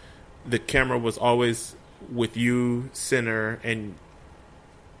the camera was always with you center, and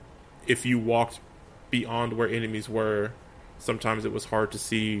if you walked beyond where enemies were, sometimes it was hard to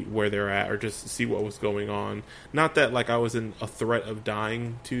see where they're at or just see what was going on. Not that like I was in a threat of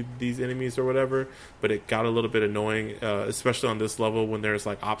dying to these enemies or whatever, but it got a little bit annoying, especially on this level when there's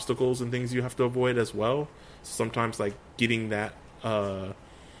like obstacles and things you have to avoid as well. So sometimes like getting that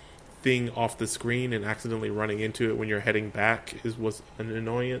thing off the screen and accidentally running into it when you're heading back was an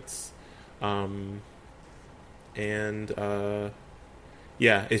annoyance.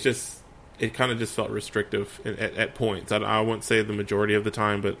 It kind of just felt restrictive at points. I wouldn't say the majority of the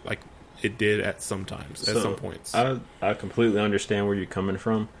time, but like it did at some times, at some points. I completely understand where you're coming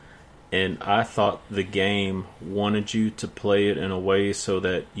from, and I thought the game wanted you to play it in a way so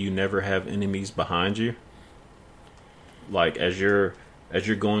that you never have enemies behind you. Like as you're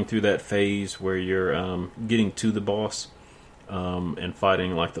going through that phase where you're getting to the boss and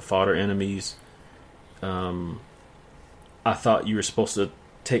fighting like the fodder enemies, I thought you were supposed to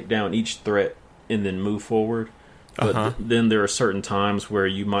take down each threat and then move forward. But then there are certain times where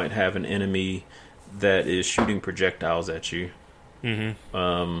you might have an enemy that is shooting projectiles at you.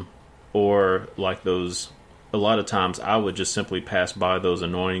 Mm-hmm. Or like those, a lot of times I would just simply pass by those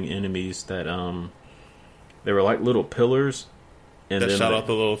annoying enemies that they were like little pillars. And that then shot out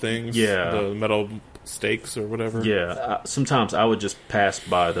the little things? Yeah. The metal stakes or whatever? Yeah. Sometimes I would just pass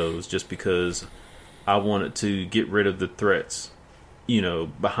by those just because I wanted to get rid of the threats,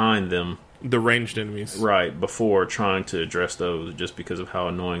 behind them. The ranged enemies. Right, before trying to address those just because of how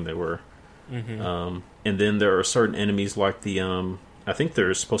annoying they were. Mm-hmm. And then there are certain enemies like the, I think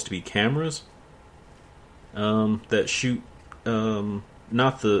there's supposed to be cameras that shoot,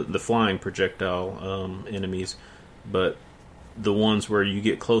 not the flying projectile enemies, but the ones where you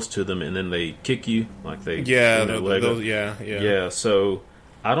get close to them and then they kick you, like they... Yeah, those, yeah. Yeah, so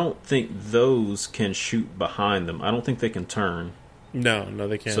I don't think those can shoot behind them. I don't think they can turn. No,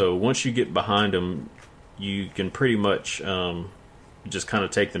 they can't. So once you get behind them, you can pretty much just kind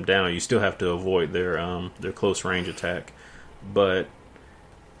of take them down. You still have to avoid their close range attack, but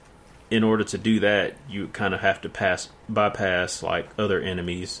in order to do that, you kind of have to bypass like other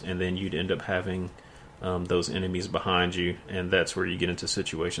enemies, and then you'd end up having those enemies behind you, and that's where you get into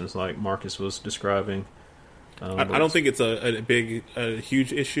situations like Marcus was describing. I don't think it's a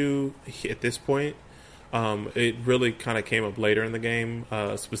huge issue at this point. It really kind of came up later in the game,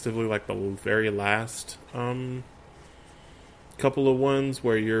 specifically like the very last couple of ones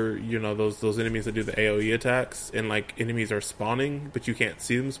where those enemies that do the AoE attacks, and like enemies are spawning, but you can't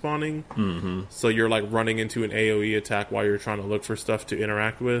see them spawning. Mm-hmm. So you're like running into an AoE attack while you're trying to look for stuff to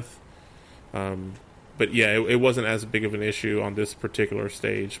interact with. But yeah, it wasn't as big of an issue on this particular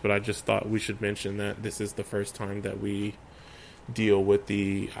stage, but I just thought we should mention that this is the first time that we deal with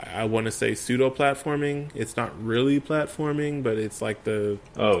I want to say pseudo-platforming. It's not really platforming, but it's like the...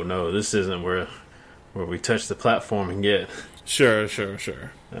 Oh, no, this isn't where we touch the platforming yet. Sure.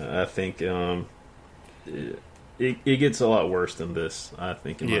 I think it gets a lot worse than this, I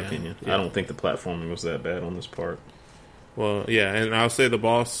think, in my opinion. Yeah. I don't think the platforming was that bad on this part. Well, yeah, and I'll say the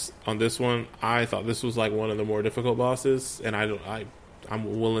boss on this one, I thought this was like one of the more difficult bosses, and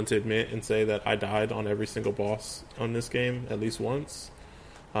I'm willing to admit and say that I died on every single boss on this game at least once.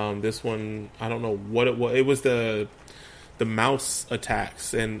 This one, I don't know what it was. It was the mouse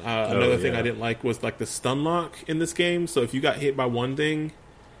attacks, and another thing I didn't like was like the stun lock in this game. So if you got hit by one thing,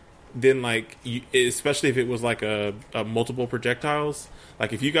 then like especially if it was like a multiple projectiles,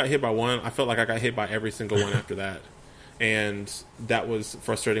 like if you got hit by one, I felt like I got hit by every single one after that. And that was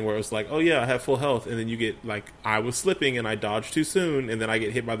frustrating where it was like, oh yeah, I have full health, and then you get like, I was slipping and I dodged too soon, and then I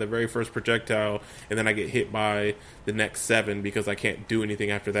get hit by the very first projectile, and then I get hit by the next 7 because I can't do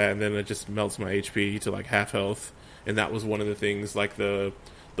anything after that, and then it just melts my HP to like half health. And that was one of the things, like the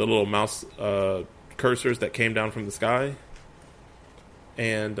little mouse cursors that came down from the sky,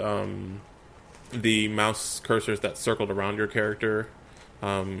 and the mouse cursors that circled around your character.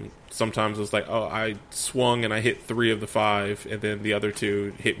 Sometimes it was like, oh, I swung and I hit 3 of the 5, and then the other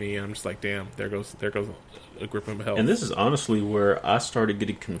 2 hit me, and I'm just like, damn, there goes a grip of health. And this is honestly where I started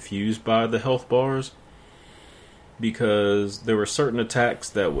getting confused by the health bars, because there were certain attacks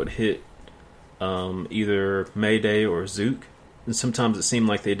that would hit either Mayday or Zook, and sometimes it seemed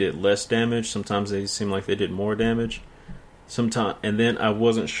like they did less damage, sometimes they seemed like they did more damage. And then I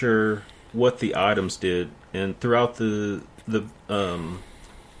wasn't sure what the items did, and throughout the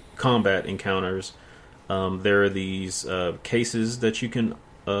combat encounters, there are these cases that you can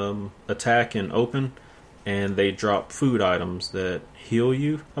attack and open, and they drop food items that heal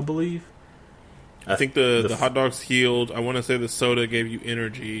you, I believe. I think the hot dogs healed. I want to say the soda gave you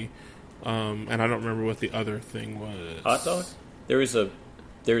energy, and I don't remember what the other thing was. Hot dog?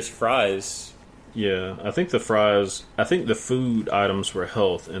 There's fries. Yeah, I think the food items were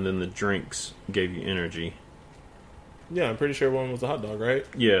health, and then the drinks gave you energy. Yeah, I'm pretty sure one was a hot dog, right?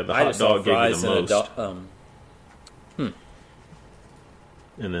 Yeah, the hot dog gave you the most.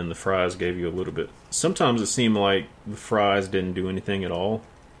 And then the fries gave you a little bit. Sometimes it seemed like the fries didn't do anything at all.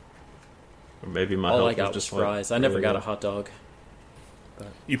 Or maybe my health was just fries. I never got a hot dog. But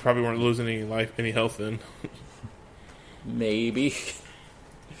you probably weren't losing any health then. Maybe.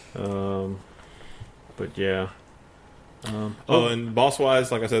 But yeah. And boss-wise,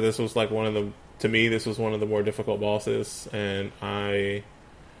 like I said, this was like to me, this was one of the more difficult bosses, and I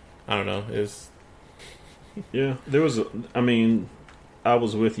don't know, yeah, there was, I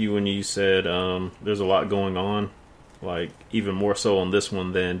was with you when you said there's a lot going on, like even more so on this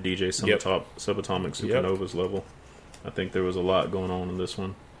one than DJ Subatomic Supernova's level. I think there was a lot going on in this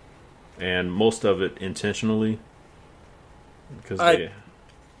one, and most of it intentionally, because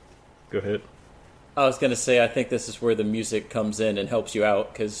Go ahead. I was going to say, I think this is where the music comes in and helps you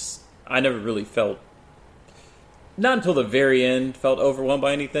out, because I never really felt, not until the very end, felt overwhelmed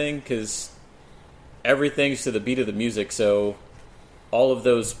by anything, because everything's to the beat of the music, so all of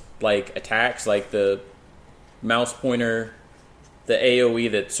those like attacks, like the mouse pointer, the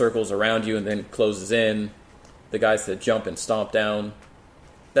AoE that circles around you and then closes in, the guys that jump and stomp down,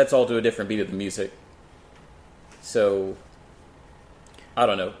 that's all to a different beat of the music. So, I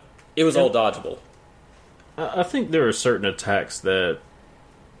don't know. It was all dodgeable. I think there are certain attacks that,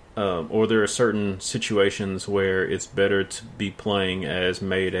 or there are certain situations where it's better to be playing as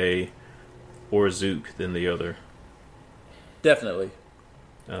Mayday or Zook than the other. Definitely.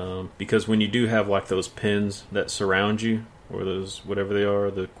 Because when you do have like those pins that surround you, or those, whatever they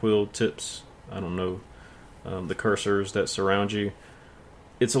are, the quill tips, I don't know, the cursors that surround you,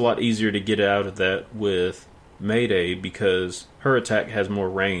 it's a lot easier to get out of that with Mayday because her attack has more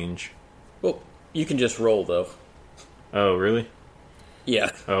range. Well, you can just roll though. Oh, really?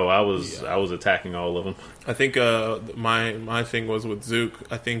 Yeah. Oh, I was attacking all of them. I think my thing was with Zook.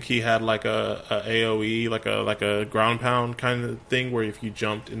 I think he had like a AoE, like a ground pound kind of thing, where if you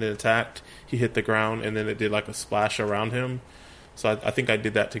jumped and then attacked, he hit the ground and then it did like a splash around him. So I think I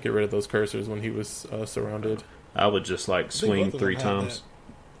did that to get rid of those cursors when he was surrounded. I would just like swing 3 times.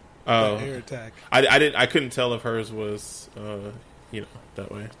 That air attack. I couldn't tell if hers was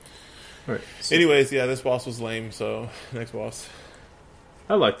that way. All right. So anyways, yeah, this boss was lame. So next boss.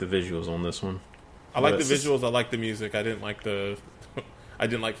 I like the visuals on this one. I like the visuals. I like the music. I didn't like I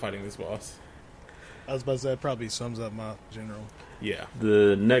didn't like fighting this boss. I was about to say, that probably sums up my general. Yeah.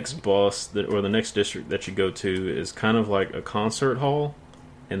 The next boss or the next district that you go to is kind of like a concert hall,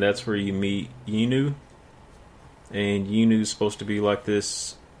 and that's where you meet Yinu. And Yinu's supposed to be like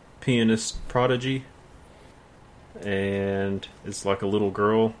this pianist prodigy, and it's like a little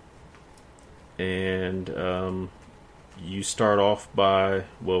girl. And you start off by,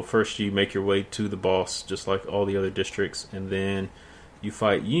 first you make your way to the boss, just like all the other districts, and then you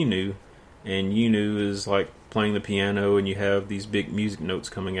fight Yinu, and Yinu is like playing the piano, and you have these big music notes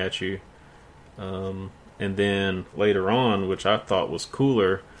coming at you. And then later on, which I thought was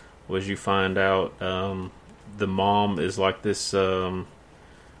cooler, was you find out the mom is like this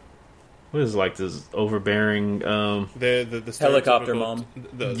what is it, like this overbearing the Helicopter stereotypical- mom.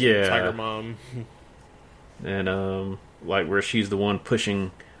 the Yeah. tiger mom. and like where she's the one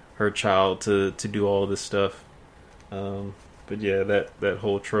pushing her child to do all this stuff. But yeah, that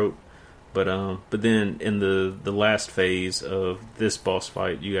whole trope. But then in the last phase of this boss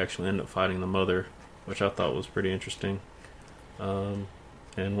fight, you actually end up fighting the mother, which I thought was pretty interesting.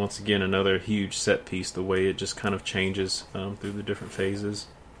 And once again, another huge set piece, the way it just kind of changes through the different phases.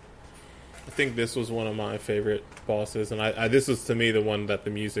 I think this was one of my favorite bosses, and I this was to me the one that the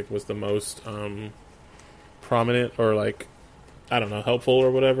music was the most prominent, or like, I don't know, helpful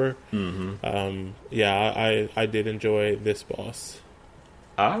or whatever. Yeah, I did enjoy this boss.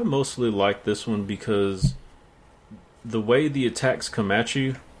 I mostly like this one because the way the attacks come at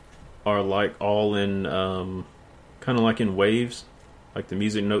you are like all in kind of like in waves, like the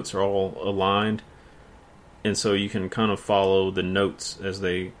music notes are all aligned, and so you can kind of follow the notes as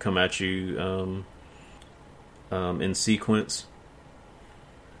they come at you in sequence.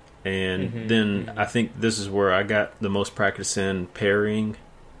 And then I think this is where I got the most practice in parrying.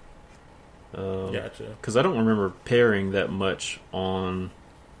 Gotcha. Because I don't remember parrying that much on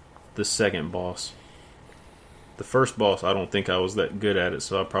the second boss. The first boss, I don't think I was that good at it,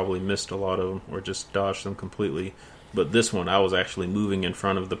 so I probably missed a lot of them or just dodged them completely. But this one, I was actually moving in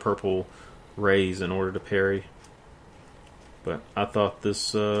front of the purple rays in order to parry. But I thought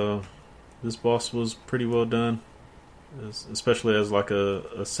this boss was pretty well done, especially as like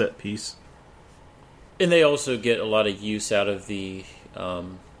a set piece. And they also get a lot of use out of the,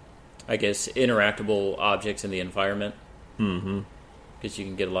 I guess, interactable objects in the environment. Because you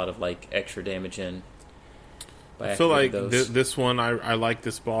can get a lot of like extra damage in. I feel like those. this one, I like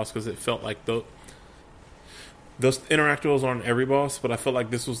this boss because it felt like those interactables aren't every boss, but I felt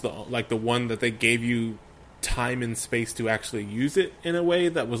like this was the one that they gave you time and space to actually use it in a way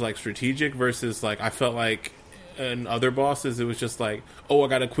that was like strategic, versus like I felt like in other bosses it was just like, oh, I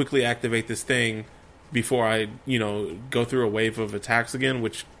gotta quickly activate this thing before I go through a wave of attacks again,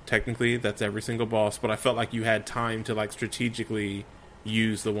 which technically that's every single boss, but I felt like you had time to like strategically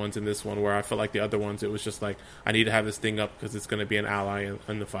use the ones in this one, where I felt like the other ones it was just like, I need to have this thing up because it's going to be an ally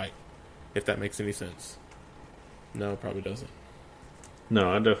in the fight, if that makes any sense. No, it probably doesn't.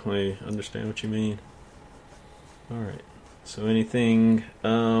 No, I definitely understand what you mean. Alright, so anything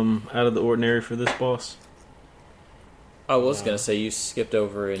out of the ordinary for this boss? I was going to say you skipped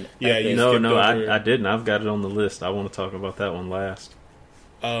over an Yeah, epic. you No, skipped over- I didn't. I've got it on the list. I want to talk about that one last.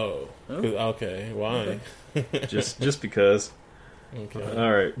 Oh, okay. Why? just because. Okay.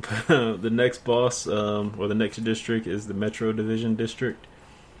 All right. The next boss, or the next district, is the Metro Division District.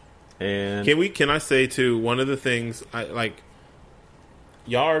 And Can I say too, one of the things I like,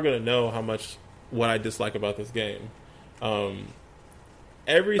 y'all are gonna know how much what I dislike about this game.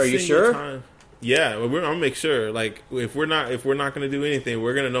 Every Are you single sure? time, yeah, I'm gonna make sure. Like, if we're not gonna do anything,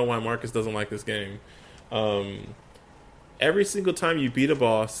 we're gonna know why Marcus doesn't like this game. Every single time you beat a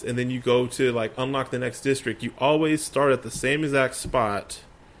boss and then you go to like unlock the next district, you always start at the same exact spot,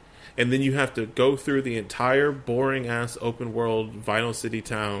 and then you have to go through the entire boring ass open world Vinyl City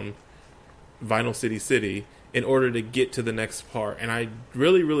town, Vinyl City in order to get to the next part. And I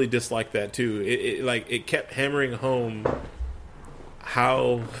really, really dislike that too. It kept hammering home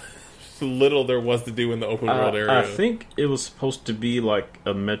how little there was to do in the open world area. I think it was supposed to be like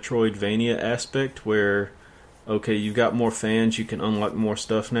a Metroidvania aspect where, okay, you got more fans, you can unlock more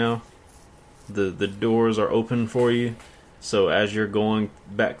stuff now. The doors are open for you, so as you're going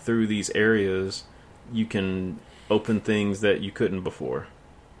back through these areas, you can open things that you couldn't before.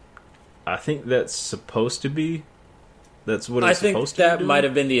 I think that's supposed to be. That's what it's supposed to be. I think that might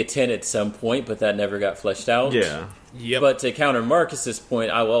have been the intent at some point, but that never got fleshed out. Yeah. Yep. But to counter Marcus's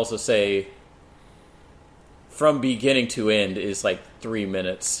point, I will also say, from beginning to end is like 3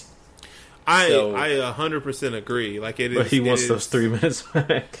 minutes. I So- 100% agree. Like, it is. But he it wants is- those 3 minutes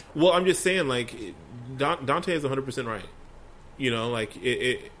back. Well, I'm just saying, like, Dante is 100% right. Like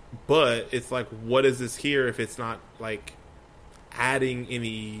it. But it's like, what is this here if it's not like adding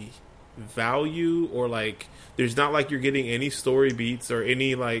any value, or like there's not like you're getting any story beats or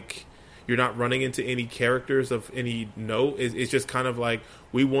any like you're not running into any characters of any note. It's just kind of like,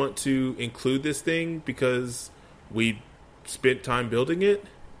 we want to include this thing because we spent time building it,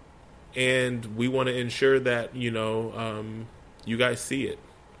 and we want to ensure that you guys see it.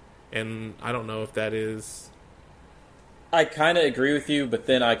 And I don't know if that is. I kind of agree with you, but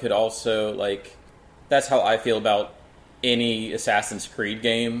then I could also, like, that's how I feel about any Assassin's Creed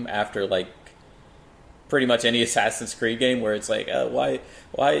game after, like, pretty much any Assassin's Creed game where it's like,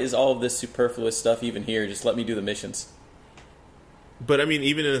 why is all of this superfluous stuff even here? Just let me do the missions. But I mean,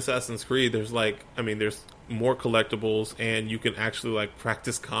 even in Assassin's Creed, there's there's more collectibles, and you can actually like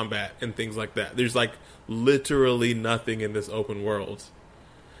practice combat and things like that. There's like literally nothing in this open world.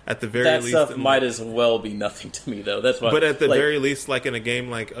 At the very that least, stuff might as well be nothing to me, though. That's why. But at the very least, like in a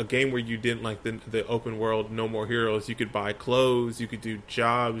game where you didn't like the open world, No More Heroes, you could buy clothes, you could do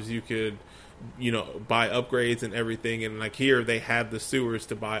jobs, you could, buy upgrades and everything. And like here, they had the sewers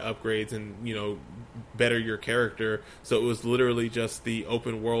to buy upgrades and better your character. So it was literally just the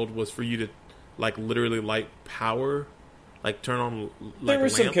open world was for you to like literally light power, like turn on. There were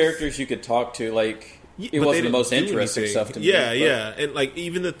some characters you could talk to, like. It wasn't the most interesting stuff to me. Yeah. And like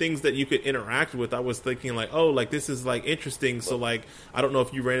even the things that you could interact with, I was thinking like, oh, like this is like interesting. So like, I don't know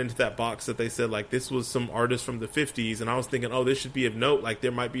if you ran into that box that they said like this was some artist from the 50s, and I was thinking, oh, this should be of note. Like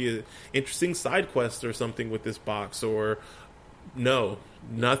there might be an interesting side quest or something with this box, or no,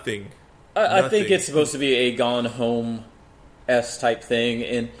 nothing. I think it's supposed to be a Gone Home-esque type thing,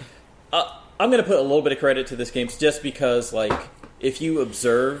 and I'm going to put a little bit of credit to this game just because like. If you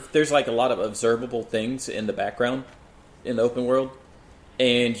observe, there's like a lot of observable things in the background in the open world,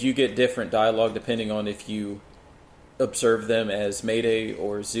 and you get different dialogue depending on if you observe them as Mayday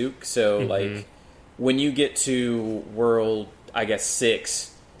or Zook. So, like, when you get to world, I guess,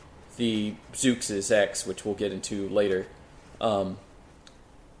 6, the Zook's is X, which we'll get into later.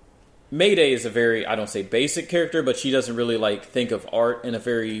 Mayday is a very, I don't say basic character, but she doesn't really, like, think of art in a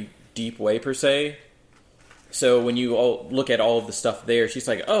very deep way, per se. So when you all look at all of the stuff there, she's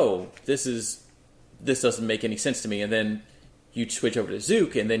like, "Oh, this doesn't make any sense to me." And then you switch over to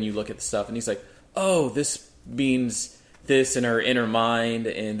Zook, and then you look at the stuff, and he's like, "Oh, this means this in her inner mind,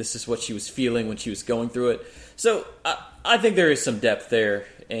 and this is what she was feeling when she was going through it." So I think there is some depth there,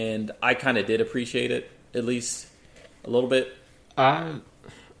 and I kind of did appreciate it, at least a little bit.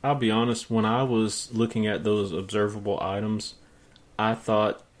 I'll be honest. When I was looking at those observable items, I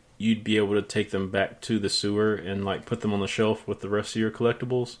thought you'd be able to take them back to the sewer and like put them on the shelf with the rest of your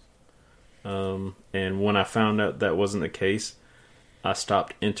collectibles. And when I found out that wasn't the case, I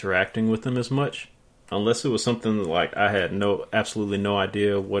stopped interacting with them as much. Unless it was something like I had absolutely no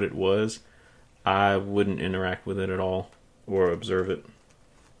idea what it was, I wouldn't interact with it at all or observe it.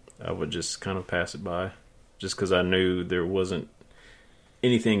 I would just kind of pass it by, just because I knew there wasn't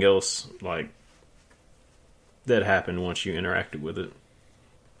anything else like that happened once you interacted with it.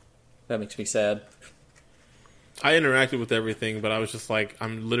 That makes me sad. I interacted with everything, but I was just like,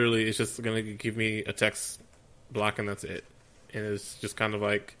 it's just going to give me a text block and that's it. And it's just kind of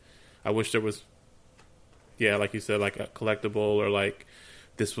like, I wish there was, like you said, like a collectible, or like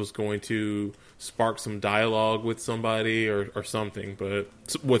this was going to spark some dialogue with somebody or something, but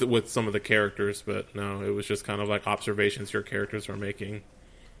with some of the characters. But no, it was just kind of like observations your characters are making.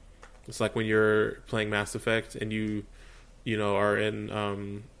 It's like when you're playing Mass Effect and you are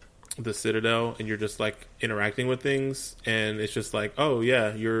in, the Citadel, and you're just like interacting with things, and it's just like, oh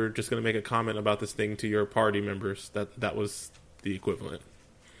yeah, you're just going to make a comment about this thing to your party members. That was the equivalent.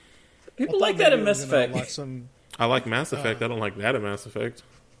 People like that in Mass Effect. I like Mass Effect. I don't like that in Mass Effect.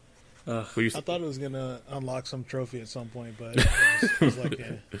 I thought it was going to unlock some trophy at some point, but it was like,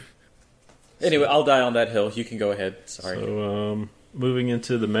 yeah. Anyway, I'll die on that hill. You can go ahead. Sorry. So, moving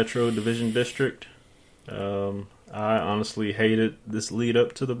into the Metro Division District, I honestly hated this lead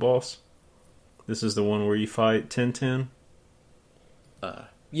up to the boss. This is the one where you fight Tintin. The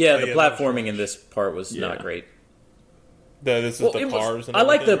platforming in this part was not great. This is the cars. I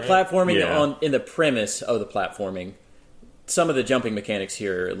like the platforming in the premise of the platforming. Some of the jumping mechanics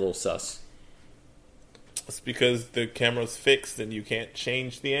here are a little sus. It's because the camera's fixed and you can't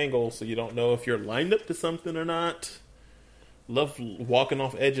change the angle, so you don't know if you're lined up to something or not. Love walking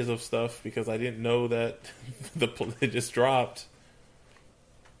off edges of stuff because I didn't know that it just dropped.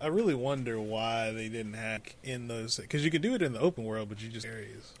 I really wonder why they didn't hack in those, because you could do it in the open world, but you just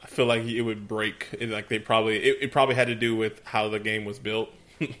areas. I feel like it would break. Like it probably had to do with how the game was built,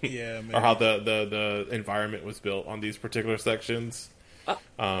 yeah, maybe. Or how the environment was built on these particular sections.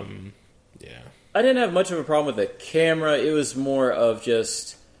 I didn't have much of a problem with the camera. It was more of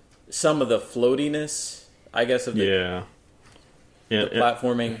just some of the floatiness, I guess, of the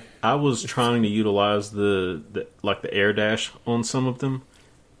platforming. I was trying to utilize the air dash on some of them,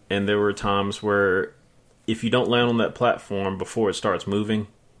 and there were times where if you don't land on that platform before it starts moving,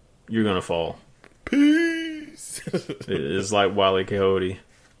 you're gonna fall. Peace. It's like Wile E. Coyote.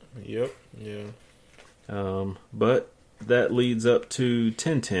 Yep. Yeah. But that leads up to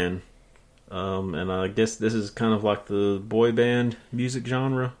Tintin, and I guess this is kind of like the boy band music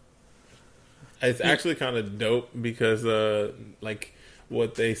genre. It's actually kind of dope because, like,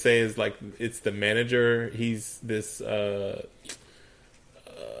 what they say is like it's the manager. He's this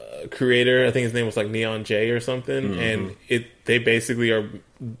creator. I think his name was like Neon J or something, and they basically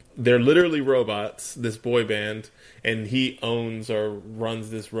they're literally robots. This boy band, and he owns or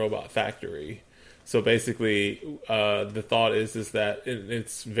runs this robot factory. So basically, the thought is that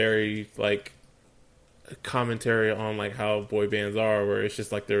it's very like commentary on like how boy bands are, where it's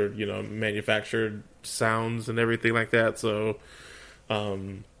just like they're manufactured sounds and everything like that. So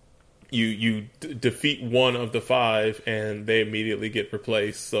you defeat one of the 5 and they immediately get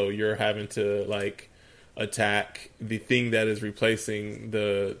replaced, so you're having to like attack the thing that is replacing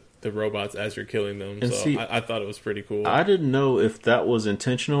the robots as you're killing them. And so I thought it was pretty cool. I didn't know if that was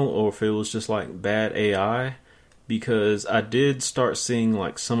intentional or if it was just like bad AI, because I did start seeing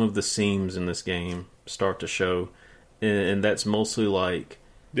like some of the seams in this game start to show, and that's mostly like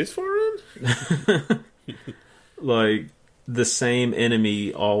this far in like the same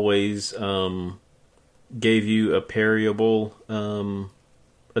enemy always gave you a parryable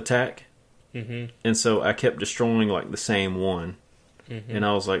attack, and so I kept destroying like the same one, and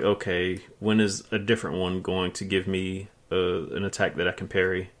I was like, okay, when is a different one going to give me an attack that I can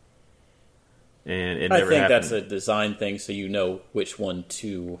parry? And it never happened. That's a design thing, so you know which one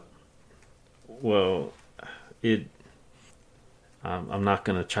to. Well, I'm not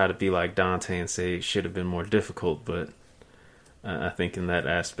going to try to be like Dante and say it should have been more difficult, but I think in that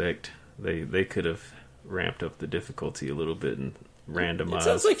aspect, they could have ramped up the difficulty a little bit and randomized. It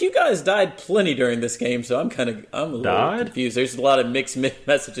sounds like you guys died plenty during this game, so I'm a little confused. There's a lot of mixed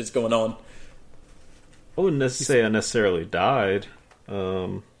messages going on. I wouldn't say I necessarily died.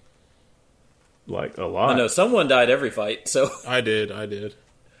 Like a lot. I know someone died every fight, so I did.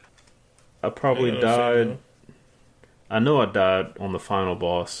 I probably died. I know I died on the final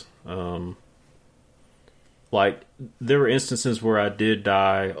boss. Like there were instances where I did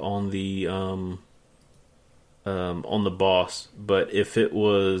die on the boss, but if it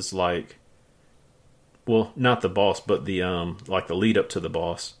was like, well, not the boss, but the like the lead up to the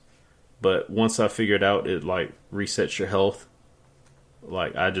boss. But once I figured out it like resets your health,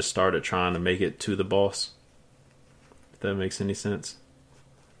 like I just started trying to make it to the boss. If that makes any sense.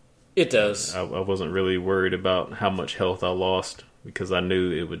 It does. I wasn't really worried about how much health I lost because I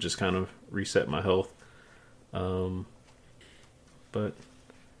knew it would just kind of reset my health. But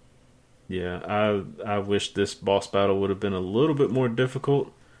yeah, I wish this boss battle would have been a little bit more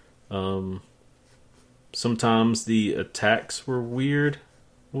difficult. Sometimes the attacks were weird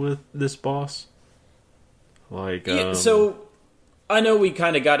with this boss. Like so I know we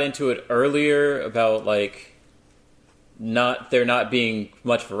kind of got into it earlier about like there not being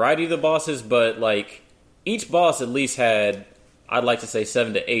much variety of the bosses, but like each boss at least had, I'd like to say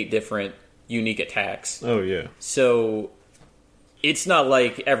 7 to 8 different unique attacks. Oh yeah. So it's not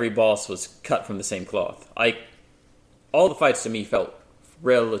like every boss was cut from the same cloth. All the fights to me felt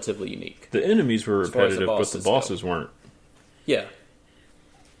relatively unique. The enemies were repetitive, but the bosses weren't. Yeah.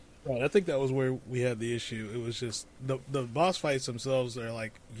 Right, I think that was where we had the issue. It was just the boss fights themselves are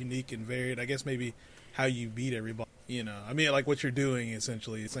like unique and varied. I guess maybe how you beat every boss. I mean, like what you're doing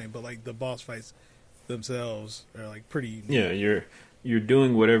essentially is the same, but like the boss fights themselves are like pretty. Yeah, you're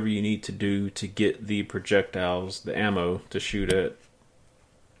doing whatever you need to do to get the projectiles, the ammo to shoot at.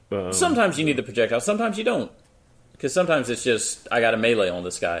 Sometimes you need the projectiles, sometimes you don't, because sometimes it's just I got a melee on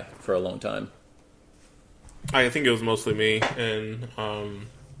this guy for a long time. I think it was mostly me, and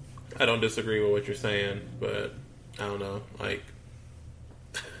I don't disagree with what you're saying, but I don't know, like.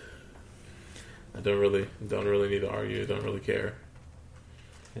 I don't really need to argue. I don't really care.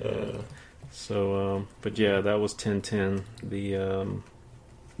 But yeah, that was 1010.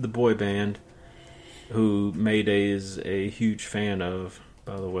 The boy band, who Mayday is a huge fan of,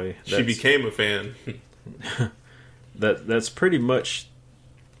 by the way. She became a fan. That's pretty much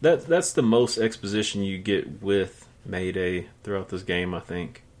that's the most exposition you get with Mayday throughout this game, I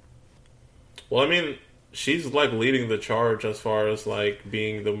think. Well, I mean, she's like leading the charge as far as like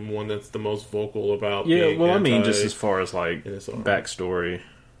being the one that's the most vocal about. Yeah, well, I mean, just as far as like backstory,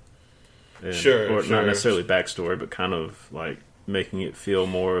 sure, not necessarily backstory, but kind of like making it feel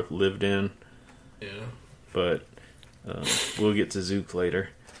more lived in. Yeah, but we'll get to Zook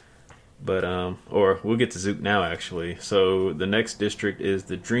later. But or we'll get to Zook now, actually. So the next district is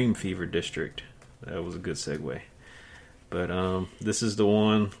the Dream Fever district. That was a good segue. But this is the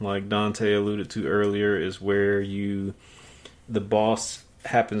one, like Dante alluded to earlier, is where the boss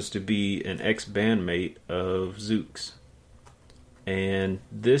happens to be an ex-bandmate of Zook's. And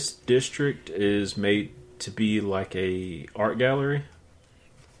this district is made to be like a art gallery.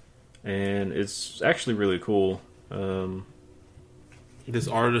 And it's actually really cool. This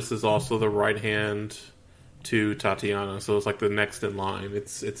artist is also the right hand to Tatiana, so it's like the next in line.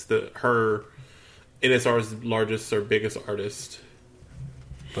 It's her NSR's largest or biggest artist.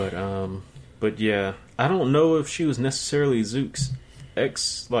 But yeah, I don't know if she was necessarily Zook's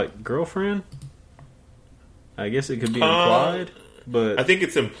ex girlfriend. I guess it could be implied, but I think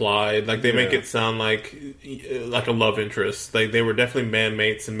it's implied. Like they make it sound like a love interest. Like they were definitely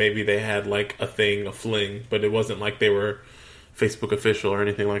bandmates, and maybe they had like a fling, but it wasn't like they were Facebook official or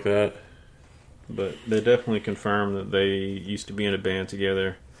anything like that. But they definitely confirmed that they used to be in a band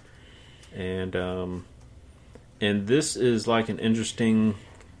together, and this is like an interesting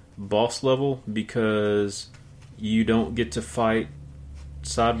boss level because you don't get to fight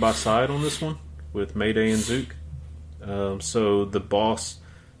side by side on this one with Mayday and Zook. So the boss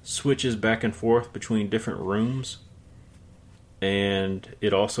switches back and forth between different rooms, and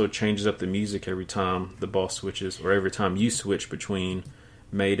it also changes up the music every time the boss switches, or every time you switch between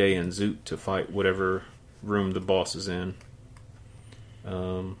Mayday and Zook to fight whatever room the boss is in.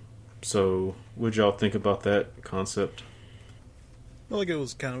 So what'd y'all think about that concept? I feel like it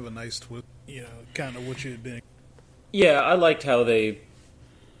was kind of a nice twist, kind of what you had been. Yeah, I liked how they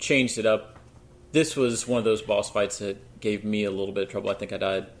changed it up. This was one of those boss fights that gave me a little bit of trouble. I think I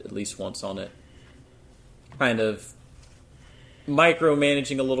died at least once on it. Kind of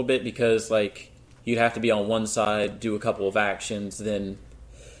micromanaging a little bit because, like, you'd have to be on one side, do a couple of actions, then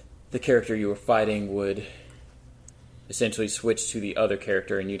the character you were fighting would essentially switch to the other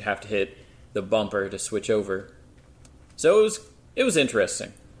character, and you'd have to hit the bumper to switch over. So it was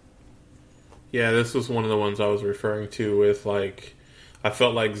interesting. Yeah, this was one of the ones I was referring to with, like, I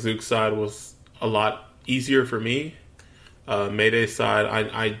felt like Zook's side was a lot easier for me. Mayday's side,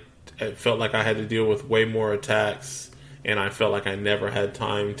 I felt like I had to deal with way more attacks, and I felt like I never had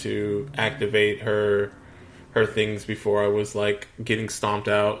time to activate her things before I was, like, getting stomped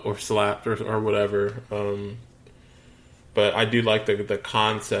out or slapped or whatever. But I do like the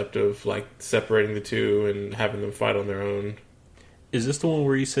concept of, like, separating the two and having them fight on their own. Is this the one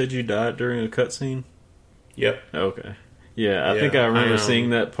where you said you died during a cutscene? Yep. Okay. Yeah, I think I remember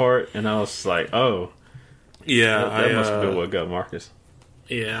seeing that part, and I was like, "Oh, yeah, that must have been what got Marcus."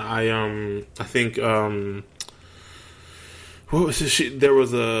 Yeah, I think what was it? There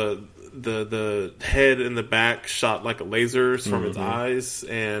was the head in the back shot like a lasers from its eyes,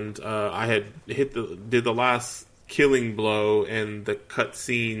 and I had did the last killing blow, and the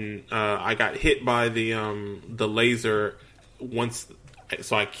cutscene. I got hit by the laser once,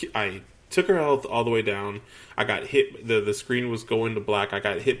 so I took her health all the way down. I got hit. The screen was going to black. I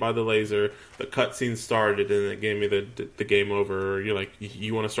got hit by the laser. The cutscene started, and it gave me the game over. You're like,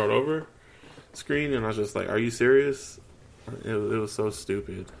 you want to start over? Screen, and I was just like, are you serious? It was so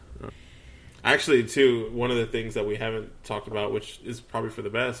stupid. Actually, too, one of the things that we haven't talked about, which is probably for the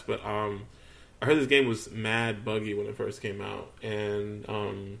best, but I heard this game was mad buggy when it first came out,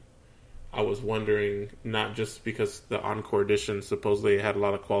 and I was wondering, not just because the Encore Edition supposedly had a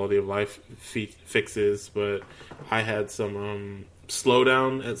lot of quality of life fixes, but I had some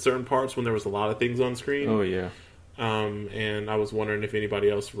slowdown at certain parts when there was a lot of things on screen. Oh, yeah. And I was wondering if anybody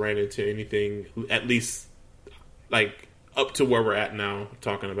else ran into anything, at least, like, up to where we're at now,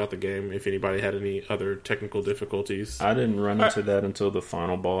 talking about the game, if anybody had any other technical difficulties. I didn't run into that until the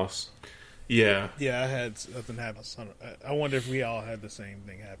final boss. Yeah. Yeah, I had something happen. I wonder if we all had the same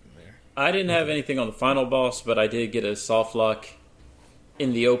thing happen there. I didn't have anything on the final boss, but I did get a soft lock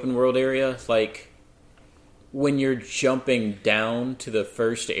in the open world area. Like, when you're jumping down to the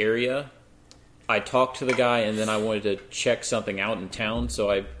first area, I talked to the guy, and then I wanted to check something out in town, so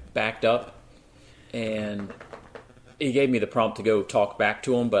I backed up, and he gave me the prompt to go talk back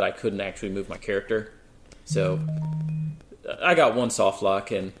to him, but I couldn't actually move my character. So I got one soft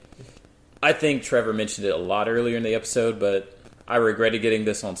lock, and I think Trevor mentioned it a lot earlier in the episode, but I regretted getting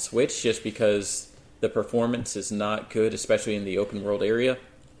this on Switch just because the performance is not good, especially in the open world area.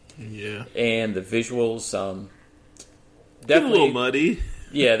 Yeah. And the visuals, definitely a little muddy.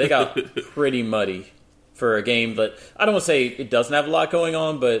 Yeah, they got pretty muddy for a game that, I don't want to say it doesn't have a lot going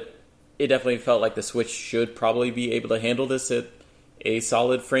on, but it definitely felt like the Switch should probably be able to handle this at a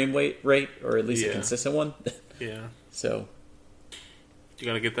solid frame rate, or at least a consistent one. Yeah. So you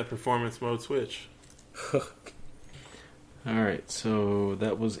gotta get that performance mode Switch. Alright, so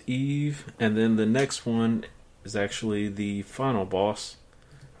that was Eve, and then the next one is actually the final boss,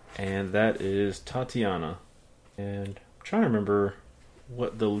 and that is Tatiana. And I'm trying to remember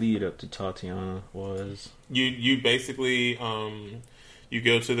what the lead up to Tatiana was. You basically you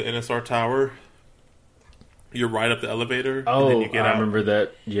go to the NSR tower. You're right up the elevator. Oh, and then you get out. Remember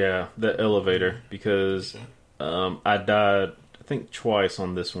that. Yeah, the elevator, because I died, I think, twice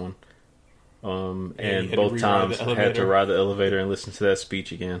on this one. And had to both reride times the had to elevator. ride the elevator and listen to that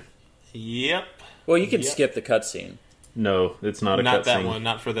speech again. Yep. Well, you can Yep. skip the cutscene. No, it's not a Not that cutscene. one,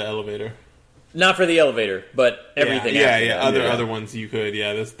 not for the elevator. Not for the elevator, but everything. Yeah, after yeah. that. Other ones you could.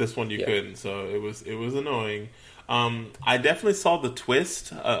 Yeah, this one you Yeah. couldn't. So it was annoying. I definitely saw the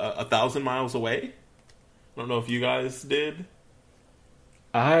twist 1,000 miles away. I don't know if you guys did.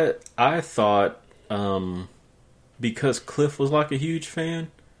 I thought because Cliff was like a huge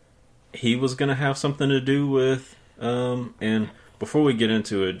fan, he was gonna have something to do with. And before we get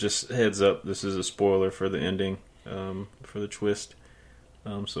into it, just heads up, this is a spoiler for the ending, for the twist.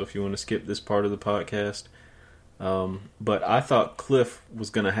 So if you want to skip this part of the podcast, but I thought Cliff was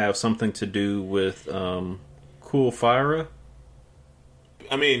gonna have something to do with Cool Fyra.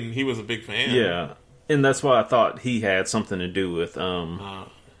 I mean, he was a big fan. Yeah, and that's why I thought he had something to do with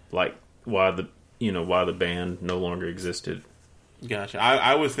like why the band no longer existed. Gotcha.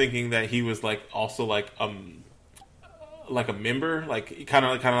 I was thinking that he was like also like a member, like kind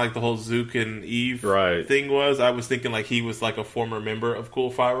of like the whole Zook and Eve Right. thing was. I was thinking like he was like a former member of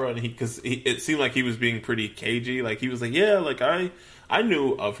Cool Fyra, and because it seemed like he was being pretty cagey. Like he was like, yeah, like I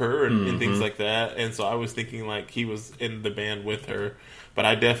knew of her and things like that, and so I was thinking like he was in the band with her. But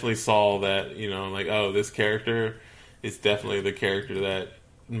I definitely saw that, like, oh, this character is definitely the character that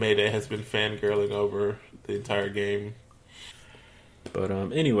Mayday has been fangirling over the entire game. But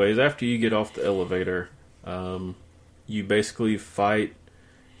anyways, after you get off the elevator, you basically fight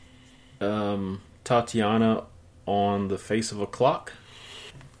Tatiana on the face of a clock.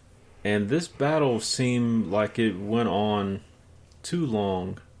 And this battle seemed like it went on too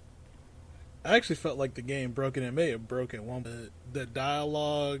long. I actually felt like the game broke it. It may have broken one. The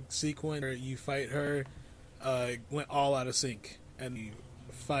dialogue sequence where you fight her went all out of sync, and you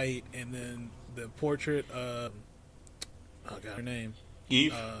fight, and then the portrait. Oh god, her name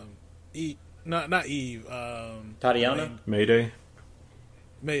Eve? Eve, not Eve. Tatiana? Mayday?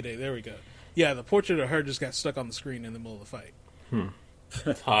 Mayday. There we go. Yeah, the portrait of her just got stuck on the screen in the middle of the fight.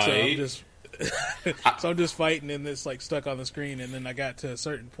 So I'm just so I'm just fighting, and it's like stuck on the screen, and then I got to a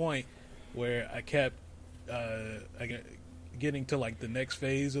certain point where I kept getting to like the next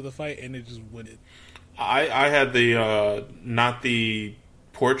phase of the fight, and it just wouldn't. I had the not the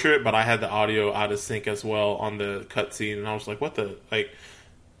portrait, but I had the audio out of sync as well on the cutscene, and I was like, "What the like?"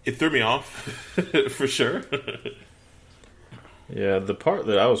 It threw me off for sure. Yeah, the part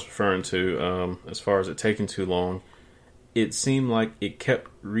that I was referring to, as far as it taking too long, it seemed like it kept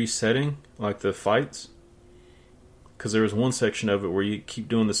resetting, like the fights. Because there was one section of it where you keep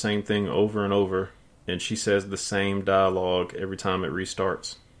doing the same thing over and over, and she says the same dialogue every time it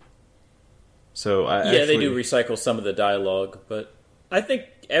restarts. So they do recycle some of the dialogue, but I think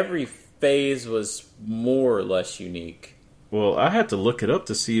every phase was more or less unique. Well, I had to look it up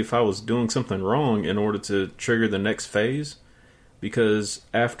to see if I was doing something wrong in order to trigger the next phase. Because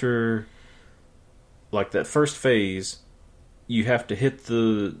after, like, that first phase, you have to hit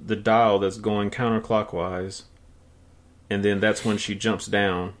the dial that's going counterclockwise. And then that's when she jumps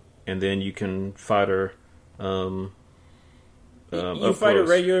down. And then you can fight her You up fight her close.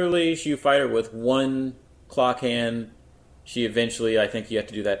 regularly. You fight her with one clock hand. She eventually, I think you have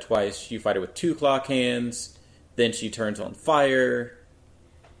to do that twice. You fight her with two clock hands. Then she turns on fire.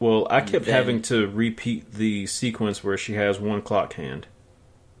 Well, I kept Then- having to repeat the sequence where she has one clock hand.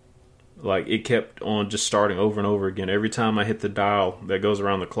 Like, it kept on just starting over and over again. Every time I hit the dial that goes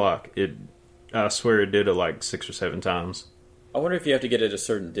around the clock, I swear it did it like 6 or 7 times. I wonder if you have to get it a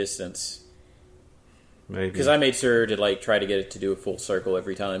certain distance. Maybe. Because I made sure to like try to get it to do a full circle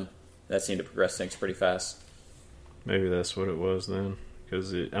every time. That seemed to progress things pretty fast. Maybe that's what it was then.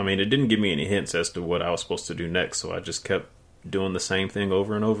 Because, it didn't give me any hints as to what I was supposed to do next, so I just kept doing the same thing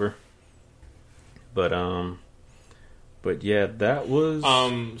over and over. But yeah, that was...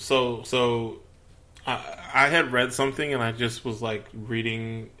 So I had read something, and I just was like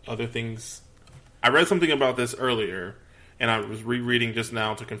reading other things. I read something about this earlier, and I was rereading just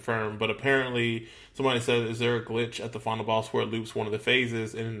now to confirm. But apparently, somebody said, "Is there a glitch at the final boss where it loops one of the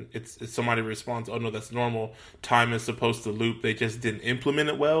phases?" And it's somebody responds, "Oh no, that's normal. Time is supposed to loop. They just didn't implement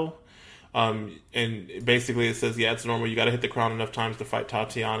it well." And basically, it says, "Yeah, it's normal. You got to hit the crown enough times to fight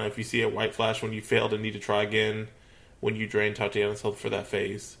Tatiana. If you see a white flash when you failed and need to try again, when you drain Tatiana's health for that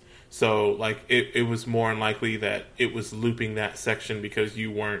phase." So, like, it was more unlikely that it was looping that section because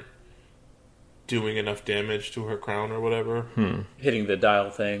you weren't doing enough damage to her crown or whatever. Hitting the dial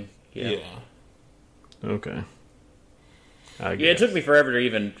thing. Yeah. Okay. I Yeah, it took me forever to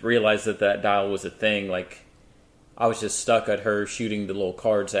even realize that dial was a thing. Like, I was just stuck at her shooting the little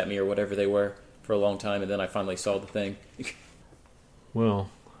cards at me or whatever they were for a long time, and then I finally saw the thing. Well,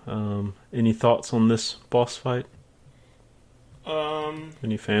 Any thoughts on this boss fight? Um,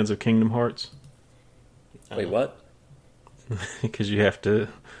 Any fans of Kingdom Hearts? Wait, what? Because you have to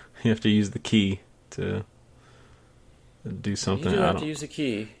use the key to do something. You do I have don't, to use a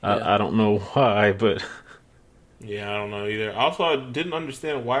key. I don't know why, but yeah, I don't know either. Also, I didn't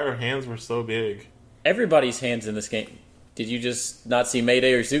understand why her hands were so big. Everybody's hands in this game. Did you just not see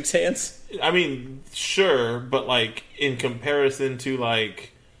Mayday or Zook's hands? I mean, sure, but like in comparison to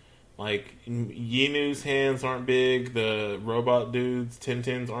like Yinu's hands aren't big, the robot dudes,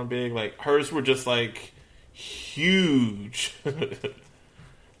 Tintin's aren't big. Like hers were just like huge.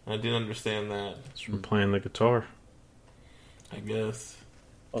 I didn't understand that. it's from playing the guitar. I guess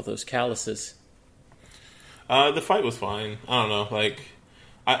All those calluses. the fight was fine. I don't know, like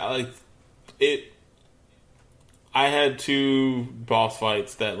I like it. I had two boss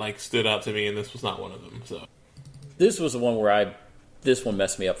fights that like stood out to me, and this was not one of them. So This was the one where this one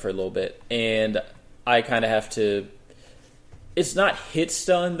messed me up for a little bit, and I kind of have to. It's not hit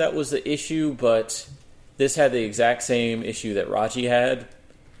stun that was the issue, but this had the exact same issue that Raji had,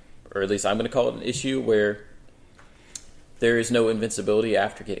 or at least I'm going to call it an issue, where there is no invincibility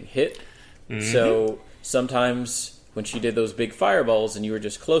after getting hit. Mm-hmm. So sometimes when she did those big fireballs and you were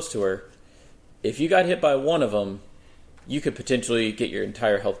just close to her, if you got hit by one of them, you could potentially get your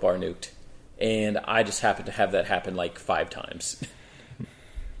entire health bar nuked. And I just happened to have that happen like 5 times.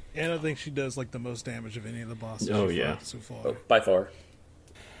 And I think she does like the most damage of any of the bosses. Oh, yeah. So far. Oh, by far.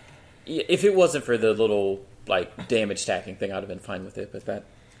 If it wasn't for the little like damage stacking thing, I'd have been fine with it. But that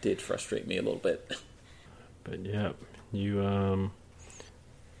did frustrate me a little bit. But yeah, you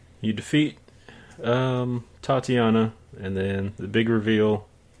defeat Tatiana, and then the big reveal,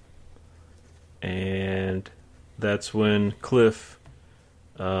 and that's when Cliff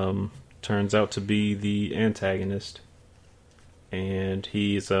turns out to be the antagonist. And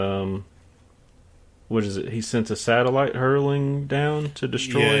he's what is it? He sent a satellite hurling down to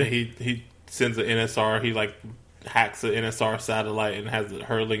destroy. yeah, he sends an NSR. He like hacks an NSR satellite and has it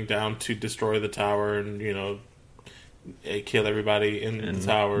hurling down to destroy the tower and kill everybody in the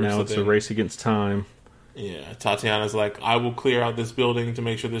tower. Now so it's a race against time. Yeah, Tatiana's like, I will clear out this building to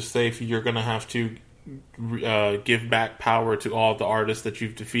make sure they're safe. You're gonna have to give back power to all the artists that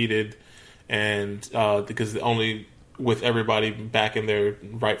you've defeated, and because only with everybody back in their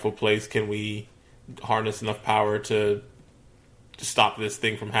rightful place can we harness enough power to stop this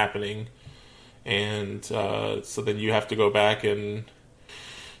thing from happening. And so then you have to go back and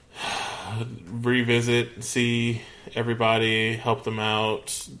revisit, see everybody, help them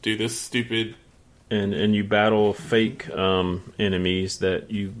out, do this stupid. And you battle fake enemies that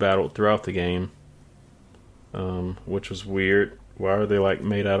you battled throughout the game, which was weird. Why are they like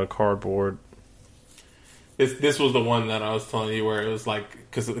made out of cardboard? This was the one that I was telling you where it was like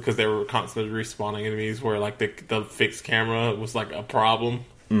because they were constantly respawning enemies where like the fixed camera was like a problem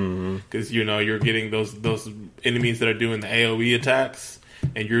because you're getting those enemies that are doing the AoE attacks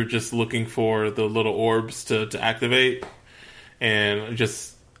and you're just looking for the little orbs to activate and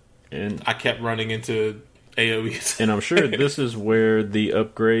I kept running into AoEs. And I'm sure this is where the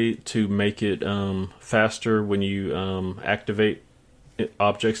upgrade to make it faster when you activate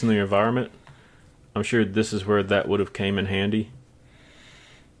objects in the environment. I'm sure this is where that would have came in handy.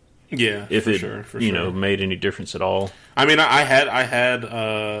 Yeah, if for it sure. made any difference at all. I mean, I had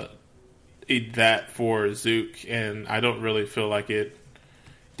that for Zook, and I don't really feel like it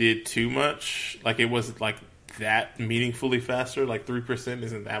did too much. Like it wasn't like that meaningfully faster. Like 3%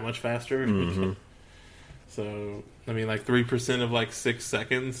 isn't that much faster. Mm-hmm. So I mean, like 3% of like 6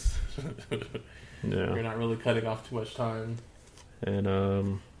 seconds. Yeah, you're not really cutting off too much time.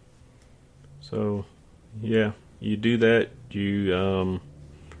 And so yeah, you do that. You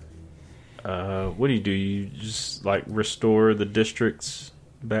what do? You just like restore the districts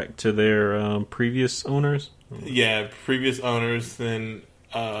back to their previous owners? Yeah, previous owners. Then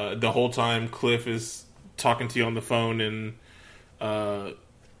the whole time Cliff is talking to you on the phone and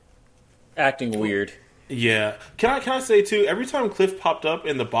acting weird. Yeah. Can I say too, every time Cliff popped up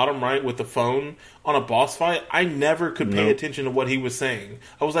in the bottom right with the phone on a boss fight, I never could pay attention to what he was saying.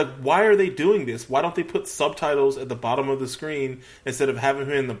 I was like, why are they doing this? Why don't they put subtitles at the bottom of the screen instead of having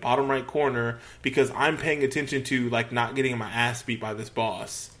him in the bottom right corner? Because I'm paying attention to like not getting my ass beat by this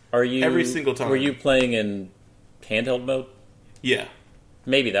boss. Every single time. Were you playing in handheld mode? Yeah.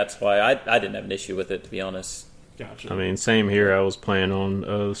 Maybe that's why I didn't have an issue with it, to be honest. Gotcha. I mean, same here. I was playing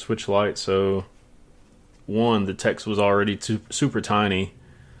on Switch Lite, so the text was already super tiny.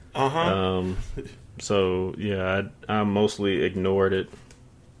 Uh-huh. So yeah, I mostly ignored it.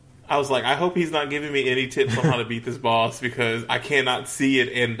 I was like, I hope he's not giving me any tips on how to beat this boss because I cannot see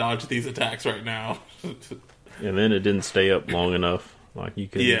it and dodge these attacks right now. And then it didn't stay up long enough. Like you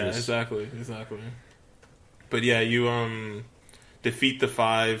could. Yeah, just... exactly. But yeah, you defeat the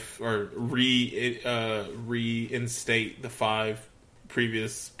 5 or reinstate the 5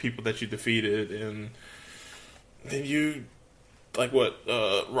 previous people that you defeated, and then you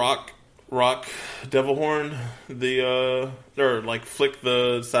rock Devilhorn or like flick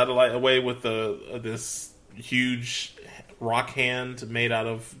the satellite away with this huge rock hand made out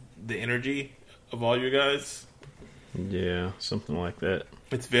of the energy of all you guys. Yeah, something like that.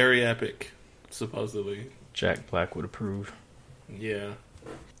 It's very epic, supposedly. Jack Black would approve. Yeah.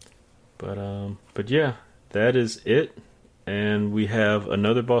 But yeah, that is it. And we have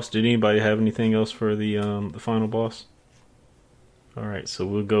another boss. Did anybody have anything else for the final boss? All right, so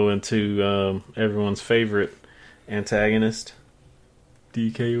we'll go into everyone's favorite antagonist,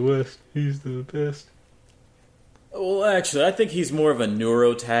 DK West. He's the best. Well, actually, I think he's more of a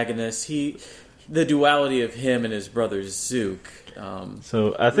neurotagonist. The duality of him and his brother Zook.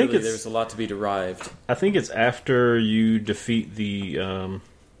 So I think really, there's a lot to be derived. I think it's after you defeat the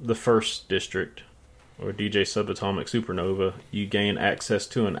first district, or DJ Subatomic Supernova, you gain access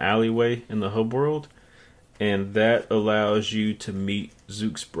to an alleyway in the hub world, and that allows you to meet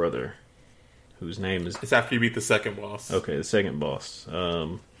Zook's brother, whose name is... It's after you beat the second boss. Okay, the second boss.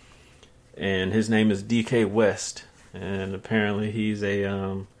 And his name is DK West, and apparently he's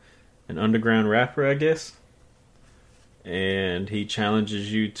an underground rapper, I guess. And he challenges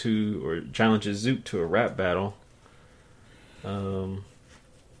Zook to a rap battle.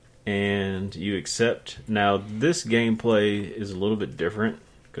 And you accept. Now, this gameplay is a little bit different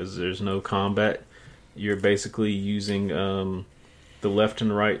because there's no combat. You're basically using the left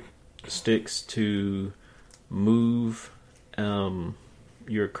and right sticks to move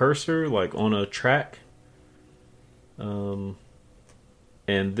your cursor like on a track. And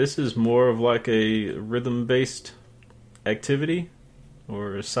this is more of like a rhythm-based activity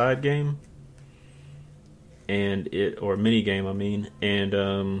or a side game, or mini game, I mean.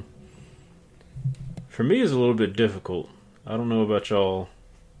 And for me, it's a little bit difficult. I don't know about y'all,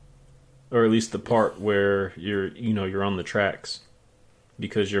 or at least the part where you're on the tracks,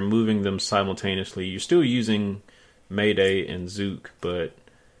 because you're moving them simultaneously. You're still using Mayday and Zook, but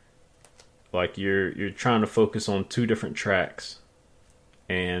like you're trying to focus on 2 different tracks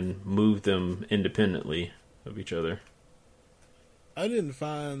and move them independently of each other. I didn't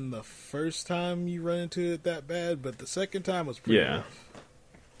find the first time you run into it that bad, but the second time was pretty rough.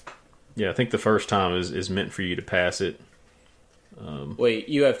 Yeah, I think the first time is meant for you to pass it. Wait,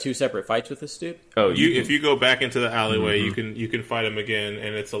 you have 2 separate fights with this dude? Oh, if you go back into the alleyway, you can fight him again,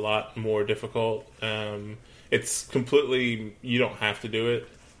 and it's a lot more difficult. It's completely, you don't have to do it.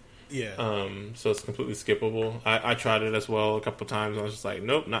 Yeah. So it's completely skippable. I tried it as well a couple times. I was just like,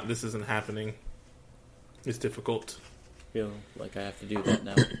 nope, this isn't happening. It's difficult. I feel like I have to do that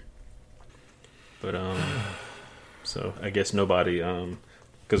now. But so I guess nobody,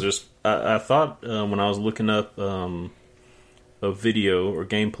 because I thought when I was looking up a video or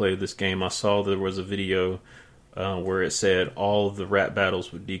gameplay of this game, I saw there was a video where it said all of the rap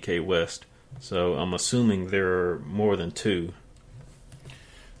battles with DK West. So I'm assuming there are more than 2.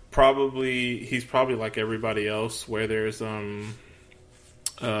 He's probably like everybody else, where there's like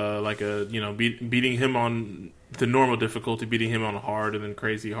a beating him on the normal difficulty, beating him on hard, and then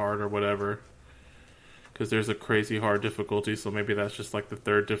crazy hard or whatever. Because there's a crazy hard difficulty, so maybe that's just like the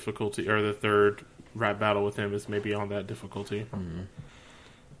third difficulty, or the third rap battle with him is maybe on that difficulty. Mm-hmm.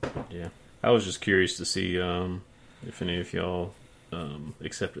 Yeah, I was just curious to see if any of y'all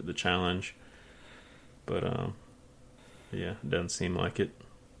accepted the challenge, but yeah, it doesn't seem like it.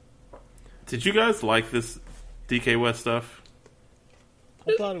 Did you guys like this DK West stuff?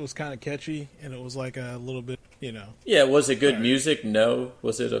 I thought it was kind of catchy, and it was like a little bit, Yeah, was it good music? No.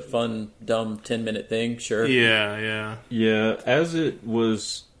 Was it a fun, dumb 10-minute thing? Sure. Yeah. Yeah, as it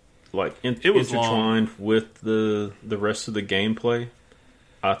was like it was intertwined with the rest of the gameplay,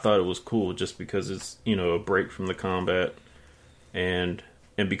 I thought it was cool just because it's, a break from the combat. And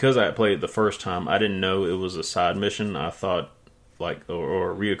because I had played it the first time, I didn't know it was a side mission. I thought,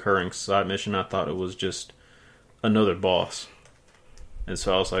 or a reoccurring side mission, I thought it was just another boss. And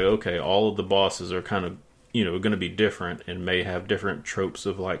so I was like, okay, all of the bosses are kind of, going to be different and may have different tropes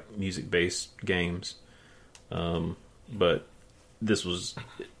of like music-based games. But this was,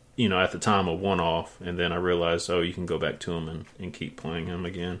 at the time a one-off, and then I realized, you can go back to them and keep playing them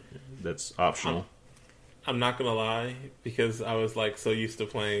again. That's optional. I'm not going to lie, because I was like so used to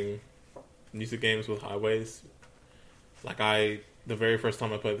playing music games with highways. Like I the very first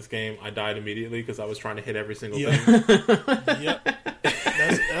time I played this game, I died immediately because I was trying to hit every single Yeah. thing. Yep.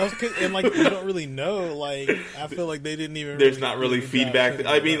 And like you don't really know. Like I feel like they didn't even. There's really not really do a good feedback. job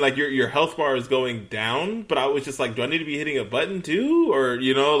I mean, like your health bar is going down, but I was just like, do I need to be hitting a button too, or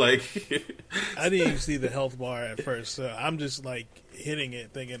like? I didn't even see the health bar at first, so I'm just like hitting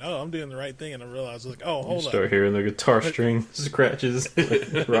it, thinking, "Oh, I'm doing the right thing," and I realized, like, "Oh, You hold start up." hearing the guitar string scratches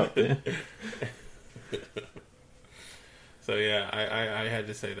right there. So yeah, I had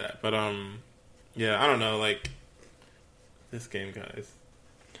to say that, but yeah, I don't know, like this game, guys.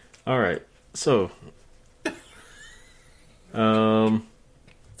 All right, so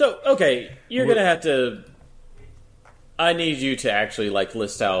So, okay, you're going to have to... I need you to actually, like,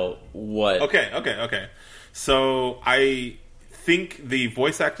 list out what... Okay. So, I think the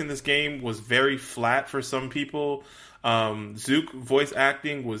voice acting in this game was very flat for some people. Zook voice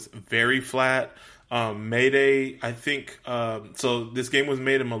acting was very flat. Mayday, I think... so, this game was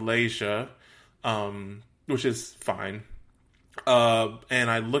made in Malaysia, which is fine.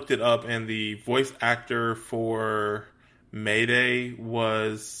 And I looked it up, and the voice actor for Mayday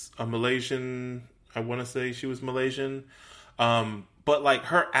was a Malaysian. I want to say she was Malaysian. But like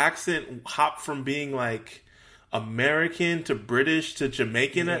her accent hopped from being like American to British to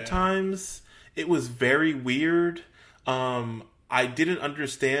Jamaican at times. It was very weird. I didn't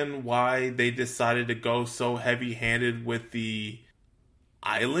understand why they decided to go so heavy-handed with the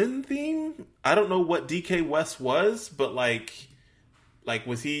island theme. I don't know what DK West was, but like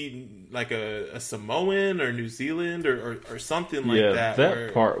was he like a Samoan or New Zealand or something like that? Yeah,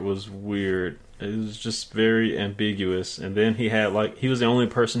 that part was weird. It was just very ambiguous. And then he was the only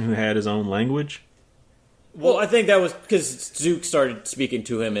person who had his own language. Well, I think that was because Zook started speaking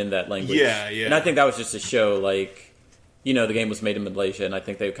to him in that language. Yeah. And I think that was just to show, like, the game was made in Malaysia, and I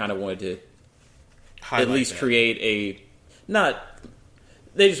think they kind of wanted to highlight at least that. create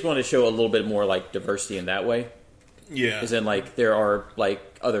they just wanted to show a little bit more, like, diversity in that way. Yeah. As in, like, there are,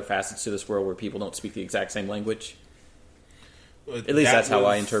 like, other facets to this world where people don't speak the exact same language. At least that's how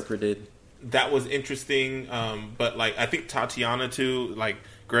I interpreted. That was interesting, but like I think Tatiana too. Like,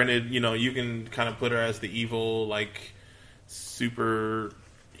 granted, you can kind of put her as the evil, like super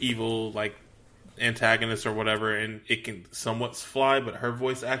evil, like antagonist or whatever, and it can somewhat fly. But her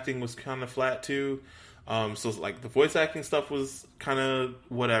voice acting was kind of flat too. So like the voice acting stuff was kind of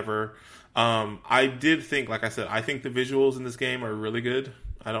whatever. I did think, like I said, I think the visuals in this game are really good.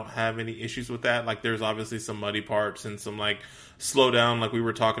 I don't have any issues with that. Like, there's obviously some muddy parts and some, like, slow down, like we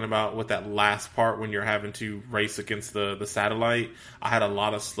were talking about with that last part when you're having to race against the satellite. I had a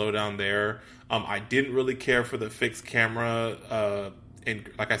lot of slowdown there. I didn't really care for the fixed camera. And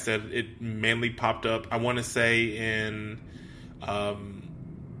like I said, it mainly popped up, I want to say, in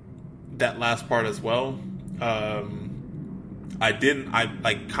that last part as well.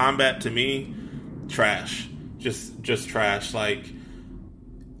 Like, combat to me, trash. Just trash. Like,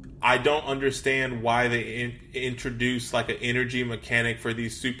 I don't understand why they introduced like an energy mechanic for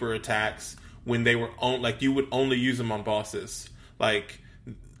these super attacks when they were you would only use them on bosses. Like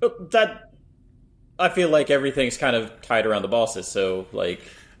that, I feel like everything's kind of tied around the bosses. So like,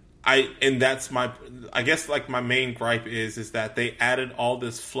 that's my main gripe is that they added all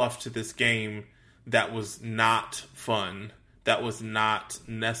this fluff to this game that was not fun, that was not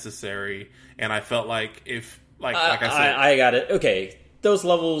necessary, and I felt like if like I said, I got it. Okay. Those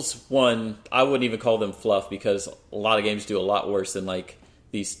levels, I wouldn't even call them fluff because a lot of games do a lot worse than like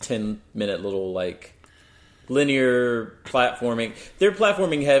these 10-minute little like linear platforming. They're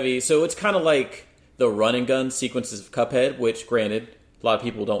platforming heavy, so it's kind of like the run and gun sequences of Cuphead, which granted, a lot of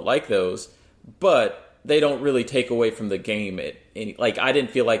people don't like those, but they don't really take away from the game. Like, I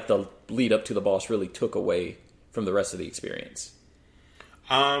didn't feel like the lead up to the boss really took away from the rest of the experience.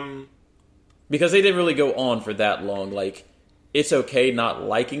 Because they didn't really go on for that long. Like, it's okay not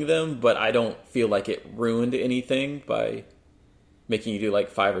liking them, but I don't feel like it ruined anything by making you do like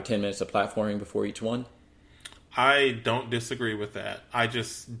 5 or 10 minutes of platforming before each one. I don't disagree with that. I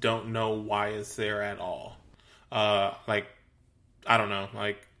just don't know why it's there at all. Like, I don't know.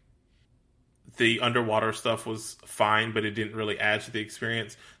 Like, the underwater stuff was fine, but it didn't really add to the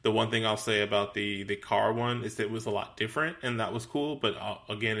experience. The one thing I'll say about the car one is that it was a lot different, and that was cool. But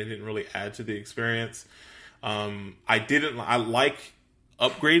again, it didn't really add to the experience. I like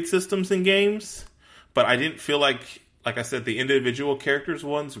upgrade systems in games, but I didn't feel like I said, the individual characters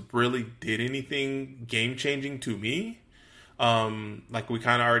ones really did anything game changing to me. Like we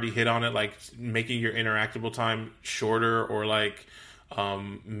kind of already hit on it, like making your interactable time shorter, or like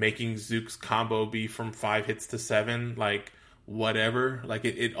making Zook's combo be from 5 hits to 7. Like, whatever. Like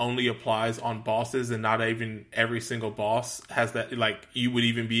it only applies on bosses, and not even every single boss has that. Like you would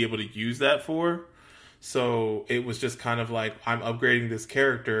even be able to use that for. So it was just kind of like, I'm upgrading this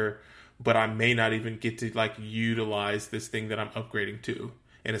character, but I may not even get to like utilize this thing that I'm upgrading to.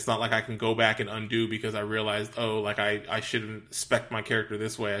 And it's not like I can go back and undo because I realized, oh, like I shouldn't spec my character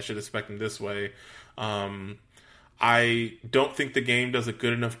this way. I should have spec him this way. I don't think the game does a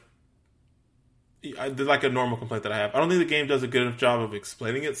good enough. Like a normal complaint that I have, I don't think the game does a good enough job of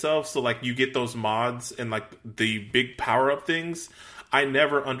explaining itself. So like you get those mods and like the big power up things. I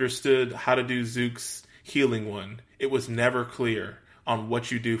never understood how to do Zook's healing one. It was never clear on what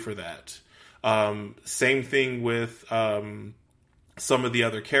you do for that. Same thing with some of the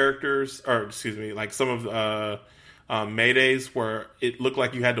other characters, or excuse me, like some of Mayday's, where it looked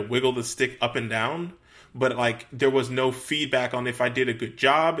like you had to wiggle the stick up and down, but like there was no feedback on if I did a good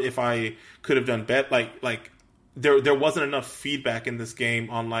job, if I could have done better. Like there wasn't enough feedback in this game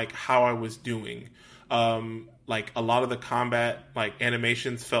on like how I was doing. Like a lot of the combat like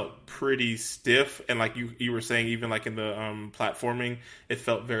animations felt pretty stiff, and like you were saying, even like in the platforming, it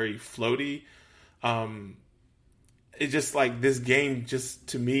felt very floaty. It just like this game, just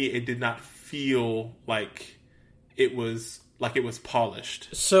to me, it did not feel like it was polished.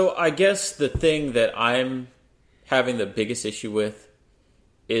 So I guess the thing that I'm having the biggest issue with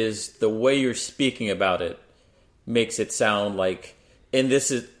is the way you're speaking about it makes it sound like, and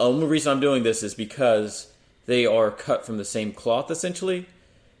this is the only reason I'm doing this is because they are cut from the same cloth, essentially.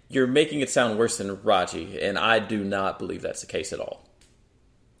 You're making it sound worse than Raji, and I do not believe that's the case at all.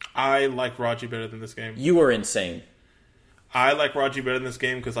 I like Raji better than this game. You are insane. I like Raji better than this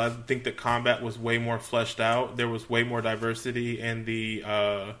game because I think the combat was way more fleshed out. There was way more diversity in the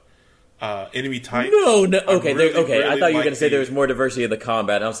enemy type. No. Okay, really I thought you were going to say there was more diversity in the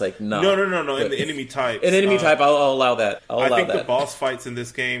combat. And I was like, no. No. In the enemy types. In enemy type, I'll allow that. I think the boss fights in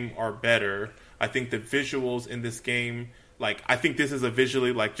this game are better. I think the visuals in this game, like, I think this is a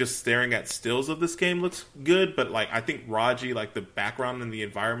visually, like, just staring at stills of this game looks good, but, like, I think Raji, like, the background and the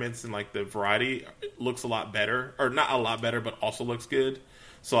environments and, like, the variety looks a lot better. Or not a lot better, but also looks good.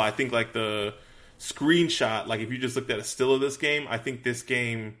 So I think, like, the screenshot, like, if you just looked at a still of this game, I think this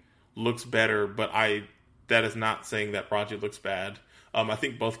game looks better, but that is not saying that Raji looks bad. I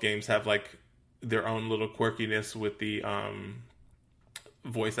think both games have, like, their own little quirkiness with the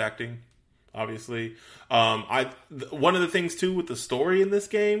voice acting. Obviously, one of the things too with the story in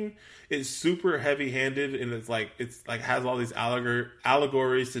thising is super heavy-handed, and it's like has all these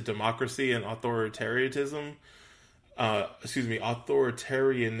allegories to democracy and authoritarianism,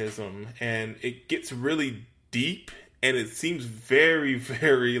 and it gets really deep, and it seems very,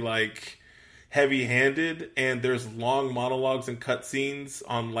 very like heavy-handed, and there's long monologues and cutscenes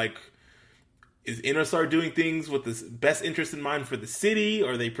on like, is Interstar doing things with the best interest in mind for the city?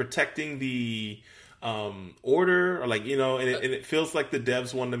 Or are they protecting the order? Or like, and it feels like the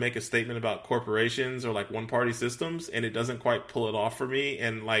devs wanted to make a statement about corporations or like one-party systems, and it doesn't quite pull it off for me.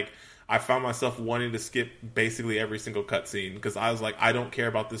 And like, I found myself wanting to skip basically every single cutscene because I was like, I don't care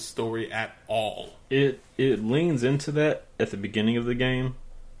about this story at all. It leans into that at the beginning of the game,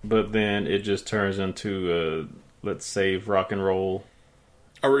 but then it just turns into let's save rock and roll.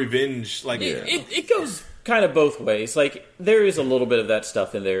 A revenge, like it goes kind of both ways. Like there is a little bit of that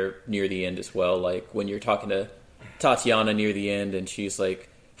stuff in there near the end as well. Like when you're talking to Tatiana near the end, and she's like,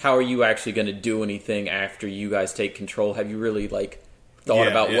 "How are you actually going to do anything after you guys take control? Have you really like thought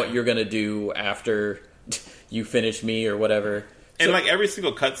about what you're going to do after you finish me or whatever?" And like every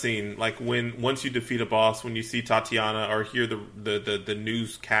single cutscene, like once you defeat a boss, when you see Tatiana or hear the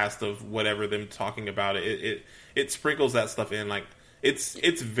newscast of whatever them talking about it sprinkles that stuff in. Like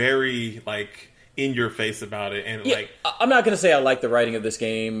it's very like in your face about it, and like I'm not going to say I like the writing of this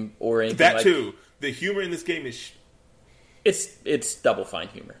game or anything. That too. The humor in this game is it's Double Fine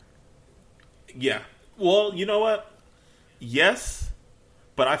humor. Yeah. Well, you know what? Yes,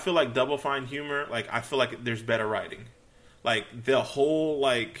 but I feel like Double Fine humor. Like I feel like there's better writing. Like the whole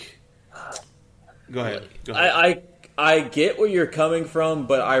like. Go ahead. I get where you're coming from,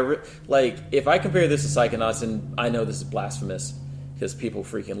 but if I compare this to Psychonauts, and I know this is blasphemous because people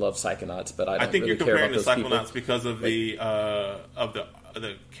freaking love Psychonauts, but I think really you're comparing to Psychonauts because of the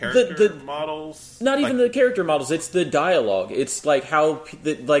character models. Not even the character models; it's the dialogue. It's like how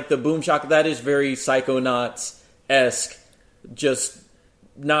the Boom Shock, that is very Psychonauts-esque, just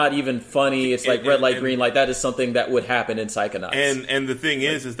not even funny. It's like red light, green light. That is something that would happen in Psychonauts. And the thing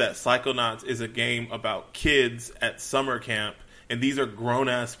is that Psychonauts is a game about kids at summer camp, and these are grown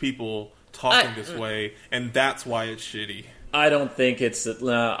ass people talking this way, and that's why it's shitty. I don't think it's.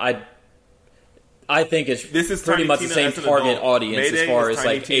 I I think it's This is pretty Tiny much Tina the same as an target adult. audience Mayday as far is as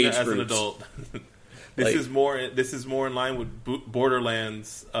Tiny like Tina age as an groups. adult. Like- This is more in line with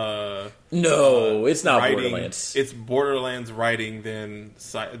Borderlands. No, it's not writing. Borderlands. It's Borderlands writing than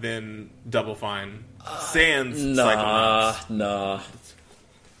Double Fine. Sans Nah, Psychonauts.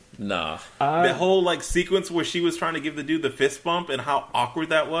 nah. The whole like sequence where she was trying to give the dude the fist bump and how awkward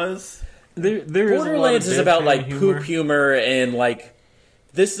that was. There is Borderlands is about like humor. poop humor and like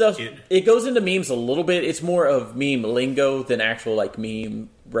this stuff. It goes into memes a little bit. It's more of meme lingo than actual like meme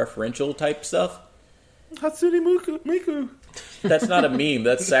referential type stuff. Hatsune Miku. That's not a meme.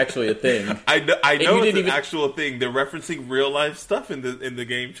 That's actually a thing. I know you it's didn't an even- actual thing. They're referencing real life stuff in the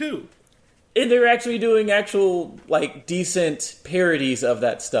game too. And they're actually doing actual like decent parodies of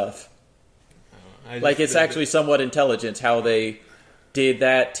that stuff. Like it's actually somewhat intelligent how they did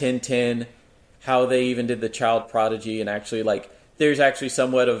that 1010, how they even did the child prodigy, and actually like there's actually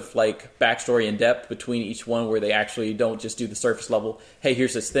somewhat of like backstory and depth between each one where they actually don't just do the surface level. Hey,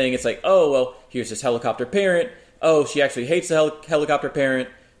 here's this thing. It's like, oh well, here's this helicopter parent. Oh, she actually hates the helicopter parent.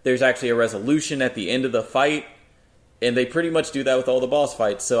 There's actually a resolution at the end of the fight, and they pretty much do that with all the boss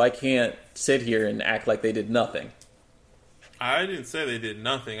fights. So I can't sit here and act like they did nothing. I didn't say they did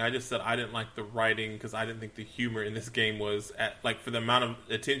nothing. I just said I didn't like the writing because I didn't think the humor in this game was at like for the amount of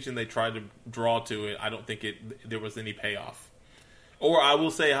attention they tried to draw to it. I don't think there was any payoff. Or I will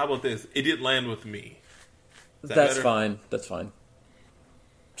say, how about this? It didn't land with me. Is that That's better? fine. That's fine.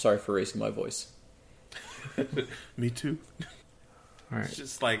 Sorry for raising my voice. Me too. All right. It's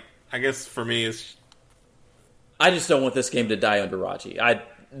just like I guess for me, it's I just don't want this game to die under Raji.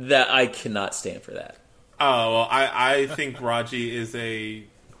 I cannot stand for that. oh well, I think Raji is a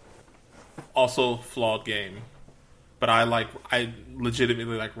also flawed game, but I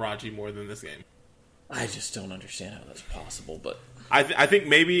legitimately like Raji more than this game. I just don't understand how that's possible. But I think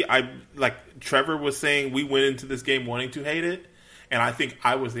maybe like Trevor was saying, we went into this game wanting to hate it, and I think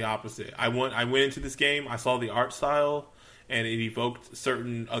I was the opposite. I went into this game, I saw the art style, and it evoked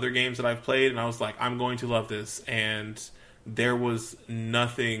certain other games that I've played, and I was like, I'm going to love this. And there was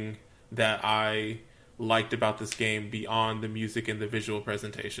nothing that I liked about this game beyond the music and the visual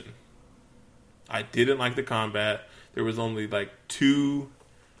presentation. I didn't like the combat. There was only like 2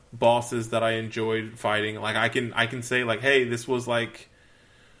 bosses that I enjoyed fighting. Like I can say like, hey, this was like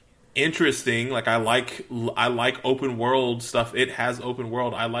interesting. Like I like open world stuff. It has open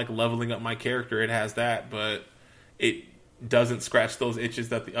world. I like leveling up my character. It has that, but it doesn't scratch those itches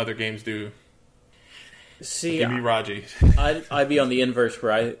that the other games do. see, Give me Raji. I'd be on the inverse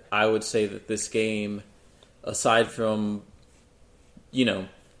where I would say that this game, aside from,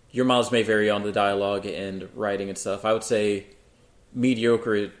 your miles may vary on the dialogue and writing and stuff, I would say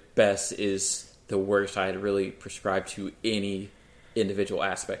mediocre at best is the worst I'd really prescribe to any individual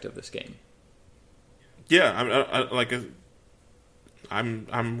aspect of this game. Yeah,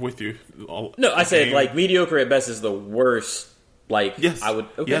 I'm with you. No, I said Game- like mediocre at best is the worst. Like yes, I would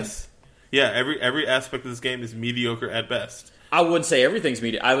okay. yes, yeah. Every aspect of this game is mediocre at best. I wouldn't say everything's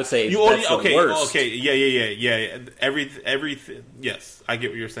mediocre. I would say You that's only the worst. okay, yeah. Every yes, I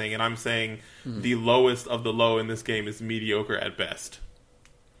get what you're saying, and I'm saying the lowest of the low in this game is mediocre at best.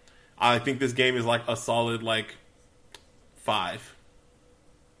 I think this game is like a solid like 5.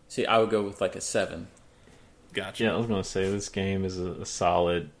 See, I would go with like a 7. Gotcha. Yeah, I was gonna say this game is a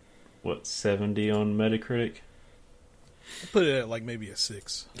solid 70 on Metacritic. I'll put it at like maybe a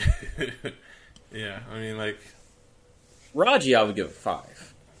 6. Yeah, I mean like Raji, I would give a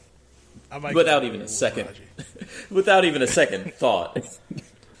 5. I might Without go even a with second. Raji. Without even a second thought.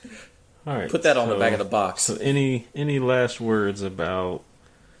 All right, Put that on the so- back of the box. So, any last words about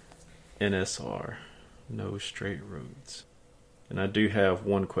NSR? No Straight Roads. And I do have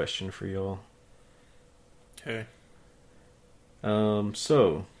one question for y'all. okay.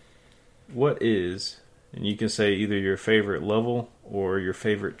 So, what is, and you can say either your favorite level or your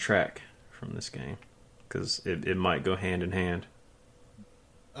favorite track from this game, because it might go hand in hand.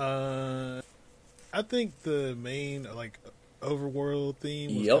 I think the main like overworld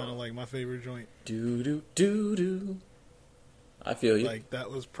theme was Yep. kind of like my favorite joint. Do do do do. I feel you. Like that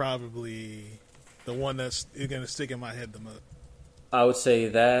was probably the one that's going to stick in my head the most. I would say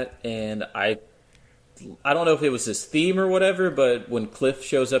that, and I don't know if it was his theme or whatever, but when Cliff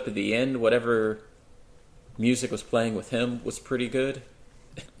shows up at the end, whatever music was playing with him was pretty good.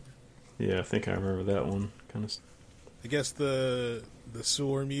 Yeah, I think I remember that one. Kind of. I guess the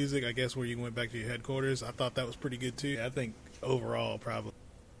sewer music, I guess where you went back to your headquarters, I thought that was pretty good too. I think overall probably.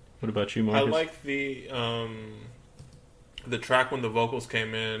 What about you, I Marcus? like the track when the vocals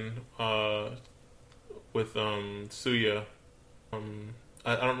came in with Suya.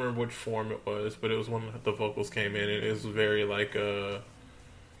 I don't remember which form it was, but it was when the vocals came in. It was very like Hatsune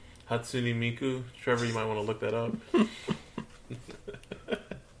Miku. Trevor, you might want to look that up.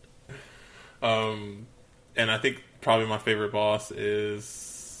 And I think probably my favorite boss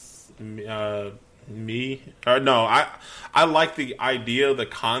is me. Or no, I like the idea, the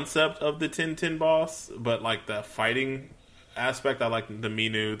concept of the Tintin boss, but like the fighting aspect, I like the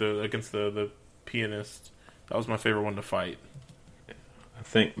Minu against the pianist. That was my favorite one to fight. I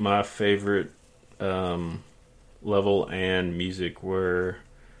think my favorite level and music were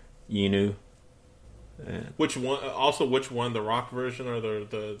Inu. Which one? Also, which one? The rock version or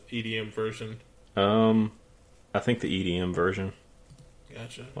the EDM version? I think the EDM version.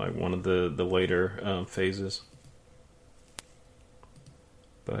 Gotcha. Like one of the later phases.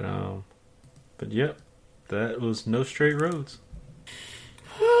 But yep, that was No Straight Roads.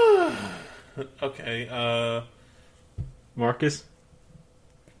 Okay. Marcus,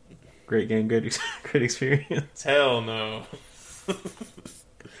 great game, great experience. Hell no.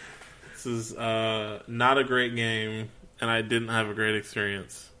 This is not a great game, and I didn't have a great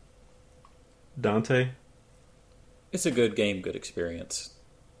experience. Dante, It's a good game, good experience.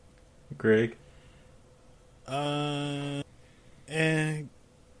 Greg, And and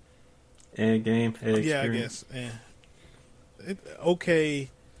game, and yeah, I experience. guess. Okay.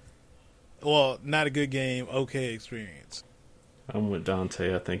 Well, not a good game. Okay experience. I'm with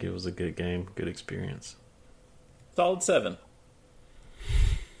Dante. I think it was a good game, good experience. Solid 7.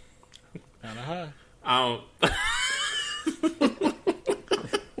 Kind of high. I don't.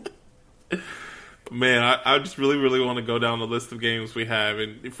 Man, I just really, really want to go down the list of games we have,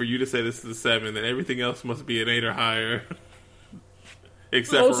 and for you to say this is a 7, then everything else must be an 8 or higher,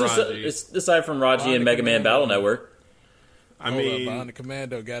 except Well, for Raji. it's aside from Raji and Mega Man Battle Network. I Hold mean, up, Bionic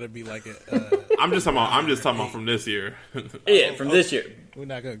Commando got to be like a. I'm just talking about from this year. Yeah, from this year. We're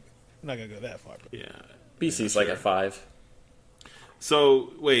not gonna go that far. Yeah. BC's like a 5.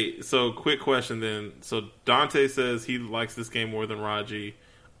 So wait, so quick question then. So Dante says he likes this game more than Raji.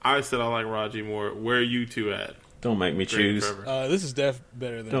 I said I like Raji more. Where are you two at? Don't make me Greg, choose. Trevor? This is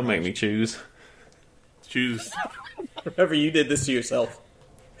better than. Don't make me choose. Choose. Remember, you did this to yourself.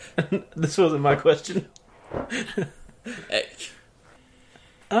 This wasn't my question. Hey,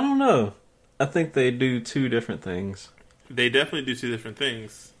 I don't know. I think they do two different things. They definitely do two different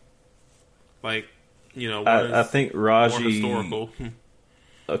things. Like, one I think more Raji historical.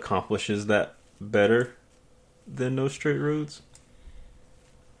 accomplishes that better than No Straight Roads.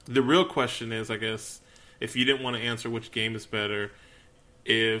 The real question is, I guess, if you didn't want to answer which game is better,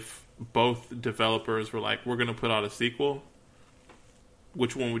 if both developers were like, we're going to put out a sequel,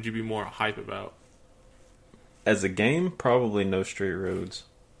 which one would you be more hype about? As a game, probably No Straight Roads.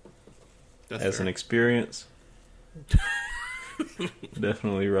 That's As fair. an experience,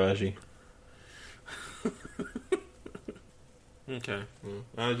 definitely Raji. Okay. Well,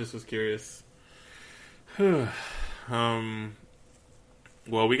 I just was curious. Well,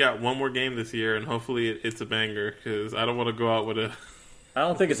 we got one more game this year, and hopefully it's a banger, because I don't want to go out with a... I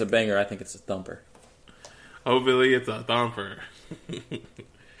don't think it's a banger. I think it's a thumper. Hopefully it's a thumper.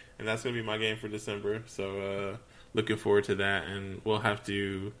 And that's going to be my game for December, so looking forward to that, and we'll have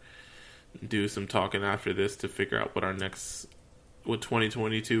to do some talking after this to figure out what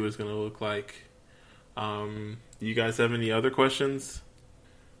 2022 is going to look like. You guys have any other questions?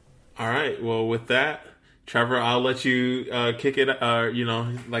 All right, well, with that, Trevor, I'll let you kick it,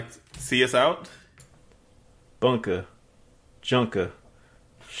 see us out. Bunka, Junka,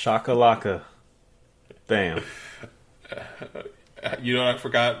 Shakalaka, bam. I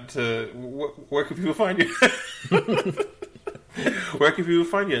forgot to... Where can people find you? Where can people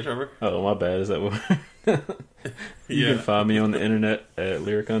find you, Trevor? Oh, my bad. Is that what? You can find me on the internet at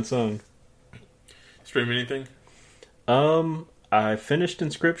Lyric Unsung. Stream anything? I finished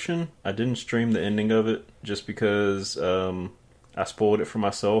Inscription. I didn't stream the ending of it just because I spoiled it for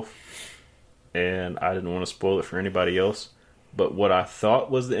myself, and I didn't want to spoil it for anybody else. But what I thought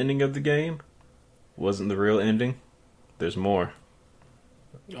was the ending of the game wasn't the real ending. There's more.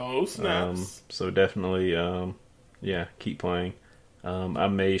 Oh, snaps. So definitely, keep playing. I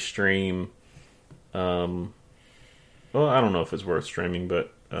may stream. Well, I don't know if it's worth streaming,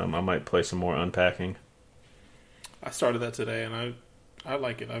 but I might play some more Unpacking. I started that today, and I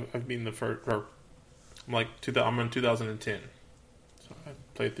like it. I've been the first. I'm in 2010, so I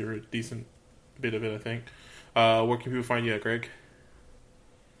played through a decent bit of it, I think. Where can people find you at, Greg?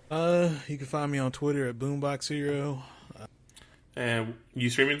 You can find me on Twitter at Boombox Hero. And you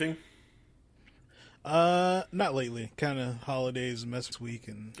stream anything? Not lately. Kind of holidays, mess week,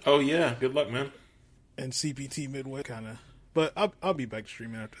 and Oh yeah, good luck, man. CPT midway kind of But I'll be back to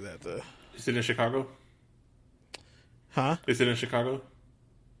streaming after that though. Is it in Chicago? Huh? Is it in Chicago?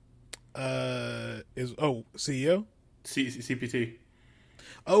 CEO? CPT.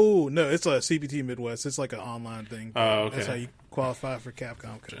 Oh no, it's a CPT Midwest. It's like an online thing. Oh, okay. That's how you qualify for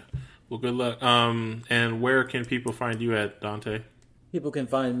Capcom. Well, good luck. And where can people find you at, Dante? People can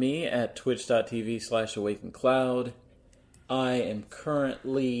find me at twitch.tv/awakencloud. I am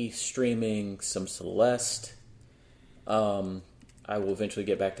currently streaming some Celeste. I will eventually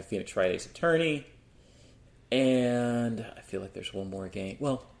get back to Phoenix Wright Ace Attorney. And I feel like there's one more game.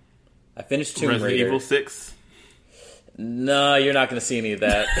 Well, I finished Tomb Resident Raider. Evil 6? No, you're not going to see any of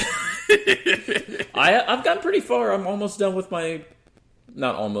that. I've gotten pretty far. I'm almost done with my...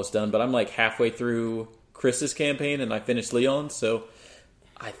 Not almost done, but I'm like halfway through Chris's campaign, and I finished Leon, so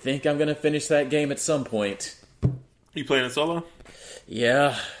I think I'm going to finish that game at some point. You playing it solo?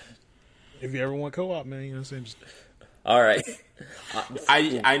 Yeah. If you ever want co-op, man, you know what I'm saying? Just... All right.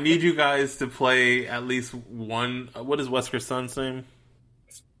 I need you guys to play at least one... What is Wesker's son's name?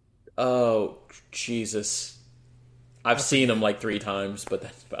 Oh, Jesus. I've seen him like 3 times, but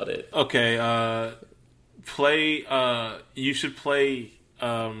that's about it. Okay, you should play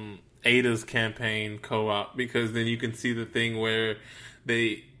Ada's campaign co-op, because then you can see the thing where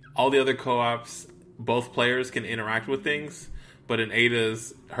all the other co-ops, both players can interact with things, but in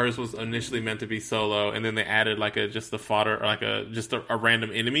Ada's, hers was initially meant to be solo, and then they added just a fodder, or like a random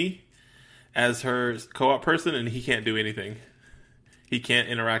enemy as her co-op person, and he can't do anything. He can't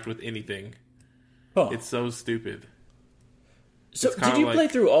interact with anything. Huh. It's so stupid. So, did you play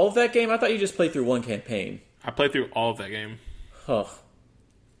through all of that game? I thought you just played through one campaign. I played through all of that game. Huh.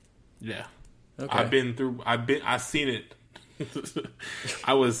 Yeah. Okay. I've seen it.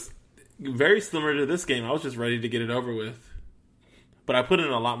 I was very similar to this game. I was just ready to get it over with. But I put in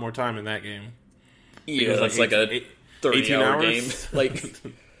a lot more time in that game. Yeah, that's like a 30-hour game. Like,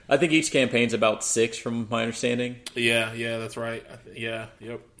 I think each campaign's about 6 from my understanding. Yeah, that's right.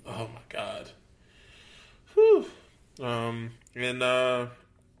 Yep. Oh my god. Whew. And are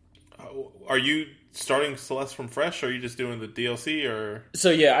you starting Celeste from fresh, or are you just doing the DLC, or? So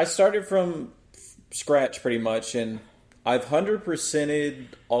yeah, I started from scratch pretty much, and I've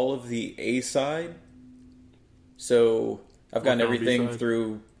 100%ed all of the A side. So I've gotten everything B-side?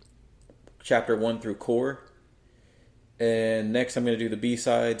 Through chapter 1 through core. And next I'm going to do the B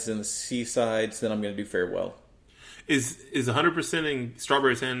sides and the C sides, then I'm going to do Farewell. Is 100%ing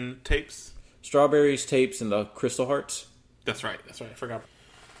Strawberries and Tapes? Strawberries, Tapes, and the Crystal Hearts. That's right. I forgot.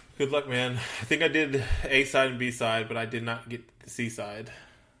 Good luck, man. I think I did A side and B side, but I did not get the C side.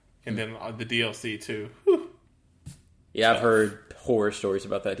 And then the DLC, too. Whew. Yeah, I've heard horror stories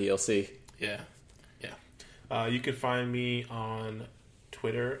about that DLC. Yeah. You can find me on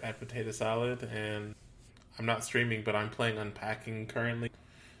Twitter at Potato Salad, and I'm not streaming, but I'm playing Unpacking currently.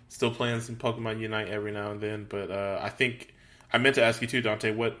 Still playing some Pokemon Unite every now and then, but I think I meant to ask you too,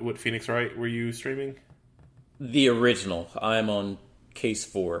 Dante. What Phoenix Wright were you streaming? The original. I'm on Case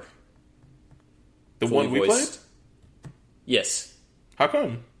 4. The one we played? Yes. How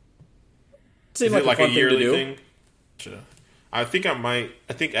come? Seemed like a yearly thing? Sure. I think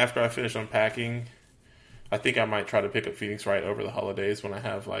after I finish Unpacking, I think I might try to pick up Phoenix Wright over the holidays when I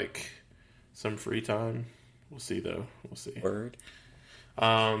have like some free time. We'll see though. We'll see. Word.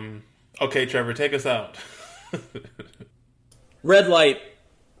 Okay, Trevor, take us out. Red light.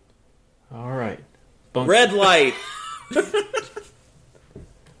 All right. Red light.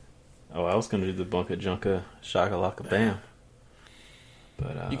 Oh, I was going to do the Bunka Junka Shakalaka Bam.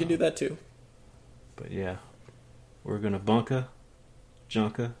 But you can do that too. But yeah. We're going to Bunka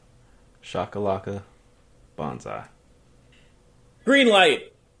Junka Shakalaka Bonsai. Green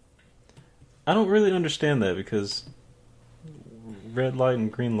light. I don't really understand that, because red light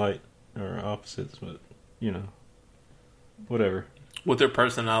and green light are opposites, but whatever. With their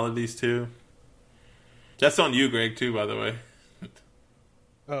personalities too. That's on you, Greg, too, by the way.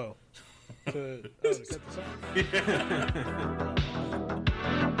 To cut this off?